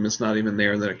the room is not even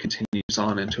there, that it continues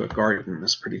on into a garden,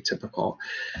 is pretty typical.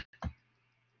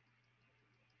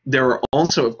 There are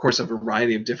also, of course, a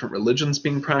variety of different religions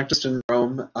being practiced in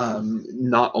Rome,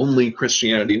 not only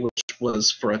Christianity, which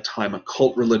was for a time a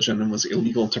cult religion and was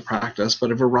illegal to practice,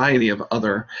 but a variety of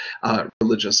other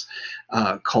religious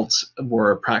cults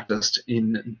were practiced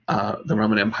in the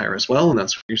Roman Empire as well, and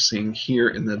that's what you're seeing here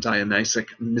in the Dionysic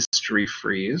mystery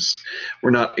frieze.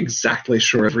 We're not exactly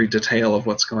sure every detail of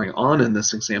what's going on in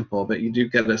this example, but you do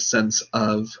get a sense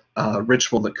of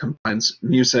ritual that combines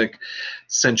music,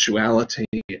 sensuality,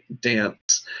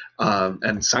 dance,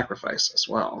 and sacrifice as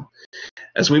well.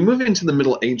 As we move into the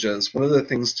Middle Ages, one of the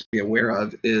things to be aware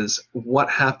of is what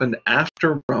happened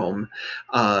after Rome,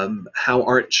 how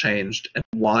art changed, and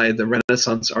why the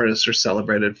Renaissance artists are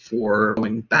celebrated for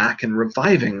going back and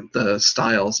reviving the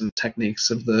styles and techniques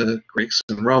of the Greeks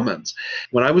and Romans.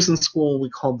 When I was in school, we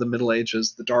called the Middle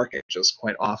Ages the Dark Ages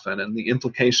quite often, and the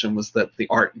implication was that the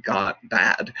art got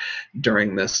bad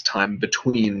during this time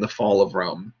between the fall of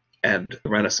Rome and the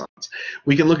Renaissance.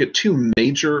 We can look at two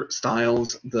major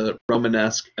styles, the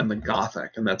Romanesque and the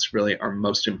Gothic, and that's really our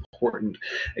most important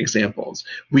examples.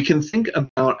 We can think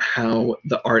about how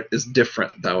the art is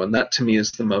different, though, and that to me is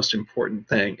the most important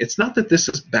thing. It's not that this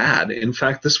is bad. In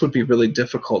fact, this would be really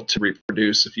difficult to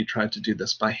reproduce if you tried to do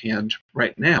this by hand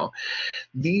right now.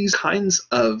 These kinds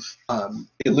of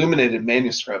illuminated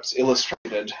manuscripts,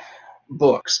 illustrated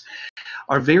books,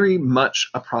 are very much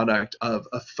a product of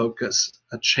a focus,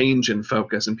 a change in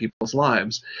focus in people's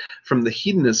lives, from the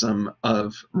hedonism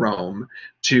of Rome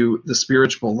to the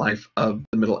spiritual life of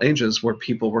the Middle Ages, where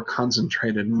people were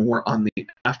concentrated more on the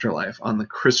afterlife, on the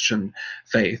Christian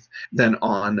faith, than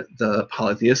on the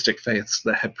polytheistic faiths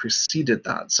that had preceded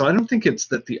that. So I don't think it's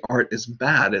that the art is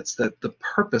bad, it's that the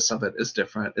purpose of it is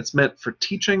different. It's meant for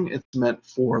teaching, it's meant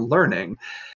for learning,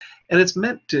 and it's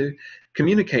meant to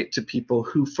communicate to people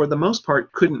who, for the most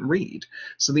part, couldn't read.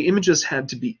 So the images had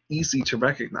to be easy to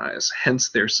recognize,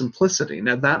 hence their simplicity.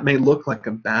 Now, that may look like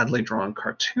a badly drawn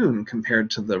cartoon compared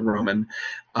to the Roman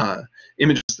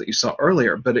images that you saw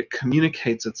earlier, but it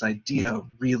communicates its idea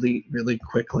really, really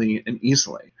quickly and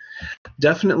easily.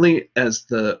 Definitely, as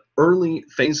the early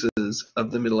phases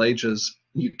of the Middle Ages,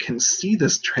 you can see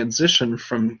this transition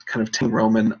from kind of taking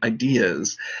Roman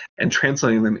ideas and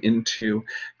translating them into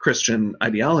Christian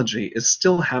ideology is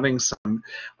still having some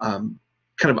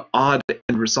kind of odd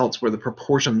end results where the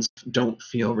proportions don't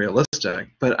feel realistic.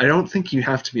 But I don't think you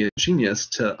have to be a genius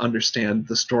to understand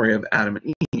the story of Adam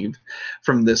and Eve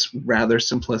from this rather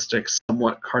simplistic,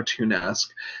 somewhat cartoonesque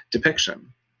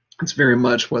depiction. It's very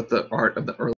much what the art of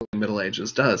the early Middle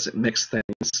Ages does. It makes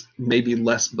things maybe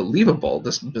less believable.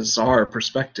 This bizarre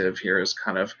perspective here is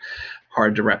kind of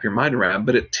hard to wrap your mind around,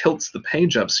 but it tilts the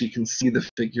page up so you can see the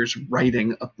figures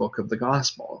writing a book of the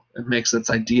gospel. It makes its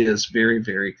ideas very,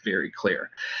 very, very clear.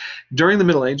 During the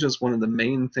Middle Ages, one of the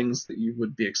main things that you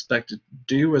would be expected to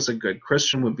do as a good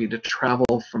Christian would be to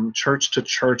travel from church to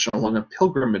church along a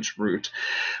pilgrimage route,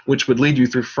 which would lead you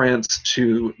through France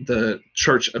to the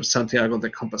Church of Santiago de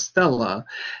Compostela.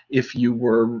 If you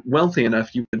were wealthy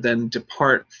enough, you would then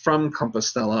depart from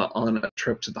Compostela on a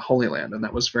trip to the Holy Land, and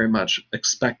that was very much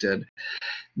expected.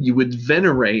 You would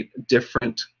venerate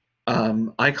different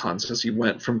icons as you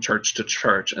went from church to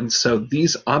church. And so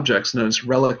these objects, known as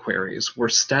reliquaries, were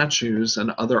statues and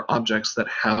other objects that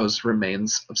housed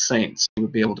remains of saints. You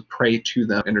would be able to pray to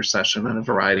them, intercession, and a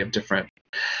variety of different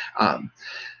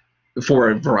for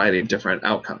a variety of different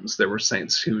outcomes. There were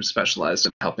saints who specialized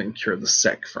in helping cure the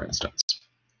sick, for instance.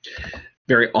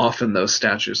 Very often those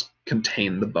statues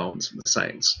contain the bones of the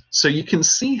saints. So you can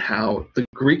see how the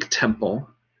Greek temple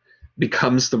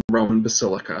becomes the Roman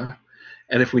basilica.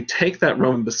 And if we take that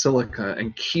Roman basilica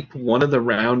and keep one of the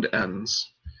round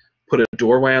ends, put a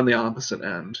doorway on the opposite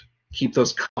end, keep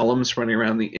those columns running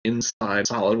around the inside,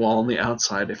 solid wall on the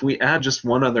outside, if we add just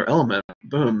one other element,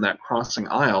 boom, that crossing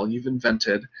aisle, you've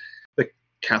invented the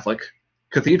Catholic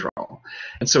cathedral.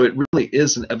 And so it really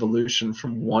is an evolution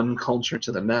from one culture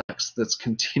to the next that's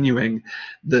continuing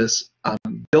this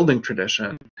building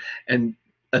tradition and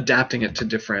adapting it to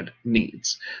different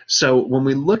needs. So when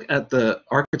we look at the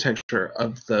architecture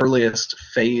of the earliest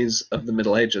phase of the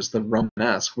Middle Ages, the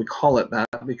Romanesque, we call it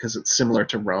that because it's similar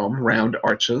to Rome, round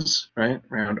arches, right?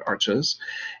 Round arches.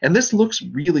 And this looks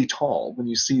really tall when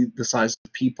you see the size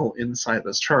of people inside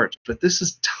this church, but this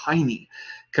is tiny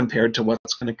compared to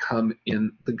what's going to come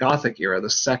in the Gothic era, the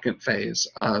second phase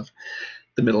of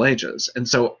the Middle Ages. And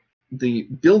so the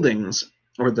buildings,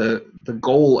 or the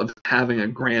goal of having a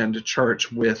grand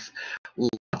church with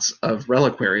lots of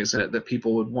reliquaries in it that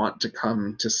people would want to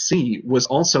come to see, was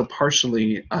also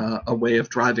partially a way of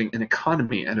driving an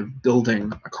economy and of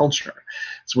building a culture.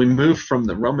 So we move from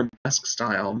the Romanesque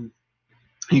style.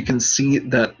 You can see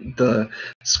that the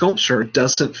sculpture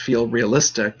doesn't feel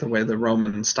realistic the way the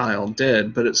Roman style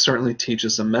did, but it certainly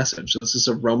teaches a message. This is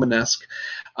a Romanesque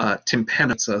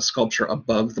tympanum. It's a sculpture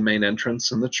above the main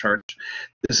entrance in the church.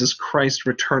 This is Christ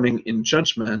returning in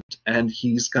judgment, and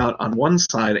he's got on one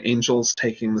side angels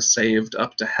taking the saved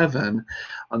up to heaven.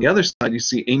 On the other side, you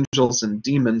see angels and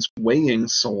demons weighing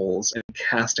souls and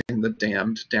casting the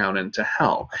damned down into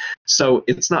hell. So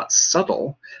it's not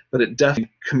subtle, but it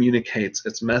definitely communicates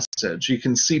its message message. You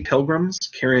can see pilgrims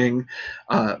carrying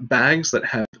bags that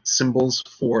have symbols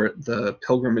for the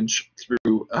pilgrimage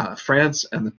through France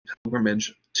and the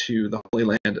pilgrimage to the Holy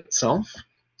Land itself.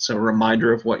 So a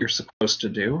reminder of what you're supposed to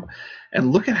do.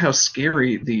 And look at how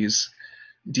scary these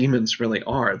demons really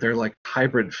are. They're like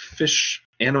hybrid fish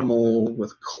animal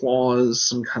with claws,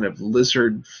 some kind of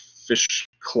lizard fish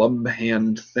club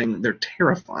hand thing. They're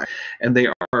terrifying. And they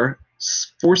are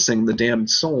forcing the damned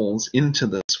souls into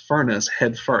this furnace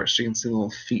head first. You can see the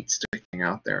little feet sticking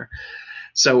out there.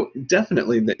 So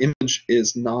definitely the image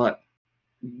is not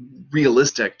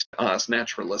realistic to us,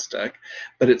 naturalistic,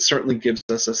 but it certainly gives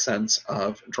us a sense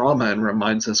of drama and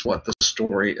reminds us what the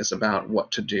story is about,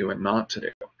 what to do and not to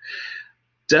do.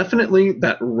 Definitely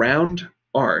that round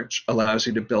arch allows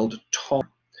you to build tall.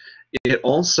 It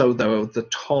also, though, the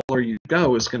taller you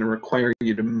go is going to require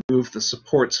you to move the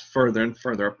supports further and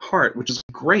further apart, which is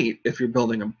great if you're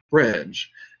building a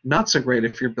bridge. Not so great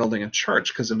if you're building a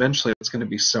church, because eventually it's going to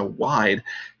be so wide,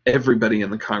 everybody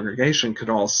in the congregation could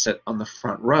all sit on the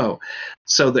front row.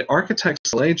 So the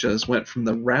architects of the ages went from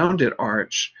the rounded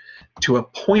arch to a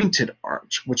pointed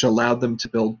arch, which allowed them to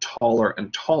build taller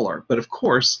and taller. But of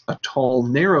course, a tall,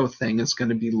 narrow thing is going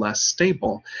to be less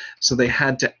stable. So they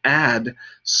had to add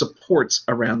supports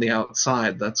around the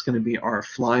outside. That's going to be our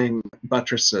flying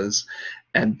buttresses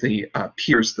and the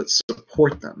piers that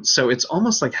support them. So it's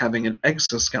almost like having an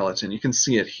exoskeleton. You can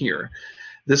see it here.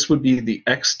 This would be the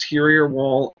exterior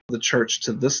wall of the church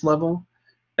to this level,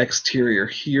 exterior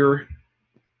here,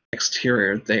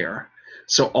 exterior there.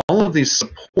 So all of these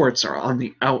supports are on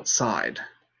the outside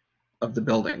of the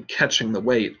building, catching the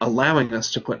weight, allowing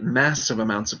us to put massive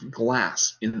amounts of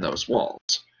glass in those walls.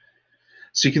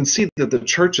 So you can see that the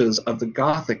churches of the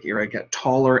Gothic era get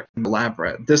taller and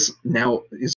elaborate. This now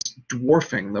is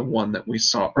dwarfing the one that we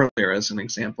saw earlier as an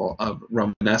example of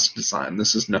Romanesque design.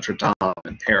 This is Notre Dame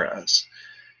in Paris.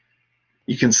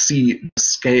 You can see the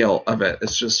scale of it.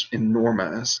 It's just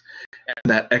enormous.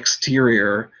 And that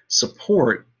exterior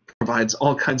support provides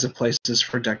all kinds of places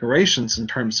for decorations in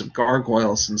terms of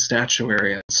gargoyles and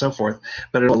statuary and so forth,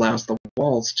 but it allows the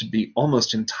walls to be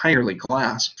almost entirely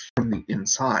glass from the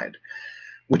inside,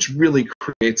 which really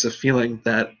creates a feeling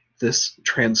that this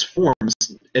transforms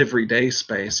everyday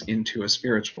space into a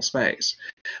spiritual space.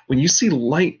 When you see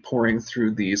light pouring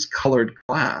through these colored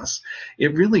glass,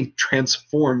 it really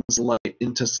transforms light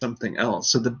into something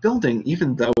else. So the building,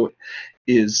 even though it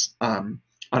is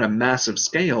on a massive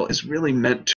scale, is really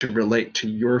meant to relate to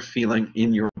your feeling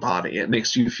in your body. It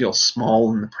makes you feel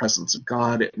small in the presence of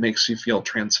God. It makes you feel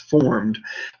transformed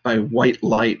by white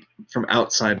light from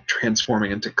outside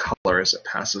transforming into color as it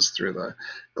passes through the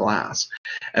glass.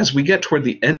 As we get toward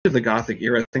the end of the Gothic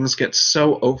era, things get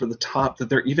so over the top that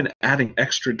they're even adding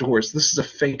extra doors. This is a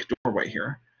fake doorway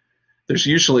here. There's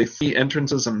usually 3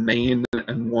 entrances, a main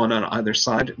and one on either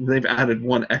side. They've added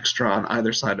one extra on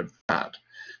either side of that.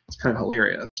 It's kind of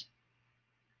hilarious.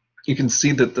 You can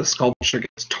see that the sculpture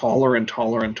gets taller and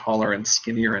taller and taller and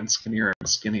skinnier and skinnier and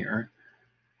skinnier.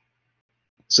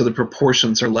 So the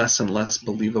proportions are less and less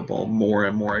believable, more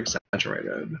and more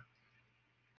exaggerated.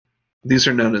 These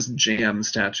are known as jam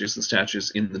statues, the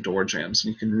statues in the door jams.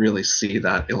 And you can really see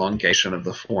that elongation of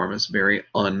the form is very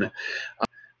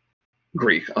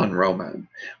Greek, un-Roman.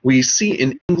 We see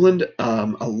in England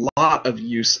a lot of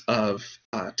use of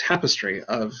tapestry,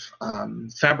 of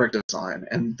fabric design,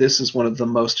 and this is one of the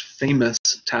most famous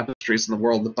tapestries in the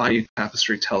world. The Bayeux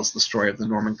Tapestry tells the story of the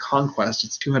Norman conquest.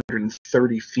 It's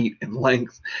 230 feet in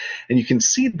length, and you can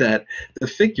see that the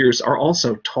figures are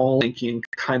also tall, lanky, and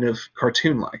kind of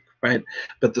cartoon-like, right?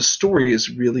 But the story is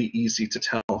really easy to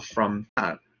tell from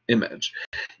that image.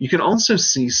 You can also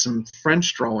see some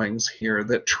French drawings here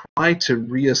that try to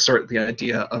reassert the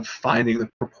idea of finding the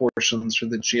proportions or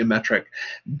the geometric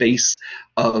base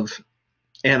of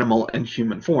animal and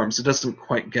human forms. It doesn't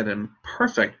quite get in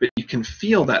perfect, but you can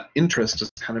feel that interest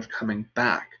is kind of coming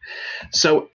back.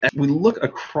 So as we look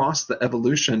across the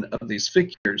evolution of these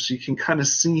figures, you can kind of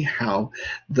see how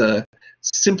the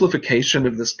simplification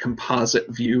of this composite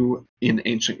view in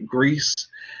ancient Greece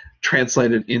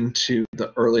translated into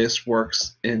the earliest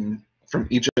works from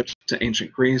Egypt to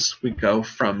ancient Greece. We go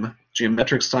from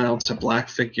geometric style to black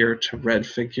figure to red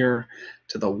figure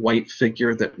to the white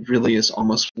figure that really is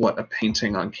almost what a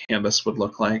painting on canvas would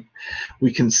look like.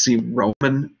 We can see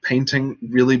Roman painting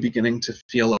really beginning to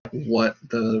feel like what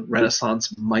the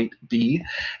Renaissance might be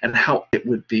and how it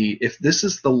would be if this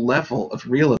is the level of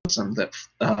realism that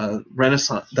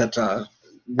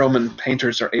Roman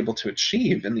painters are able to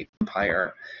achieve in the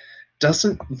empire.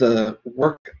 Doesn't the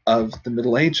work of the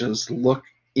Middle Ages look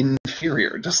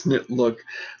inferior? Doesn't it look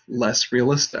less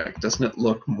realistic? Doesn't it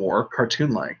look more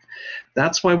cartoon-like?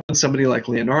 That's why when somebody like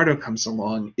Leonardo comes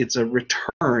along, it's a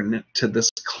return to this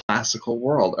classical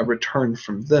world, a return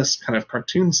from this kind of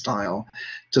cartoon style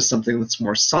to something that's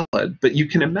more solid. But you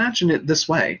can imagine it this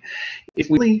way. If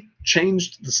we really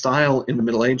changed the style in the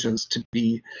Middle Ages to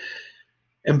be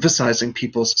emphasizing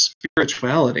people's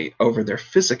spirituality over their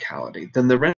physicality, then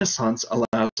the Renaissance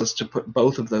allows us to put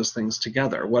both of those things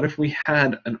together. What if we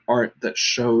had an art that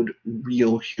showed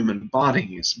real human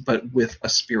bodies, but with a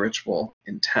spiritual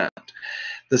intent?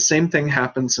 The same thing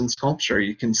happens in sculpture.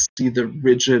 You can see the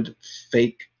rigid,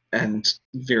 fake, and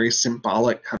very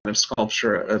symbolic kind of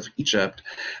sculpture of Egypt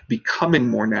becoming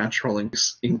more natural and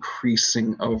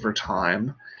increasing over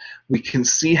time. We can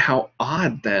see how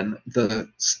odd then the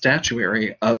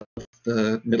statuary of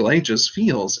the Middle Ages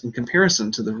feels in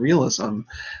comparison to the realism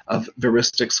of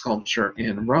veristic sculpture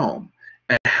in Rome,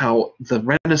 and how the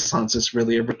Renaissance is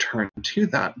really a return to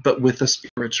that, but with a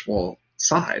spiritual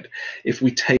side. If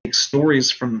we take stories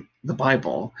from the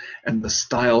Bible and the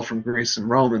style from Greece and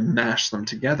Rome and mash them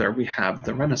together, we have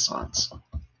the Renaissance.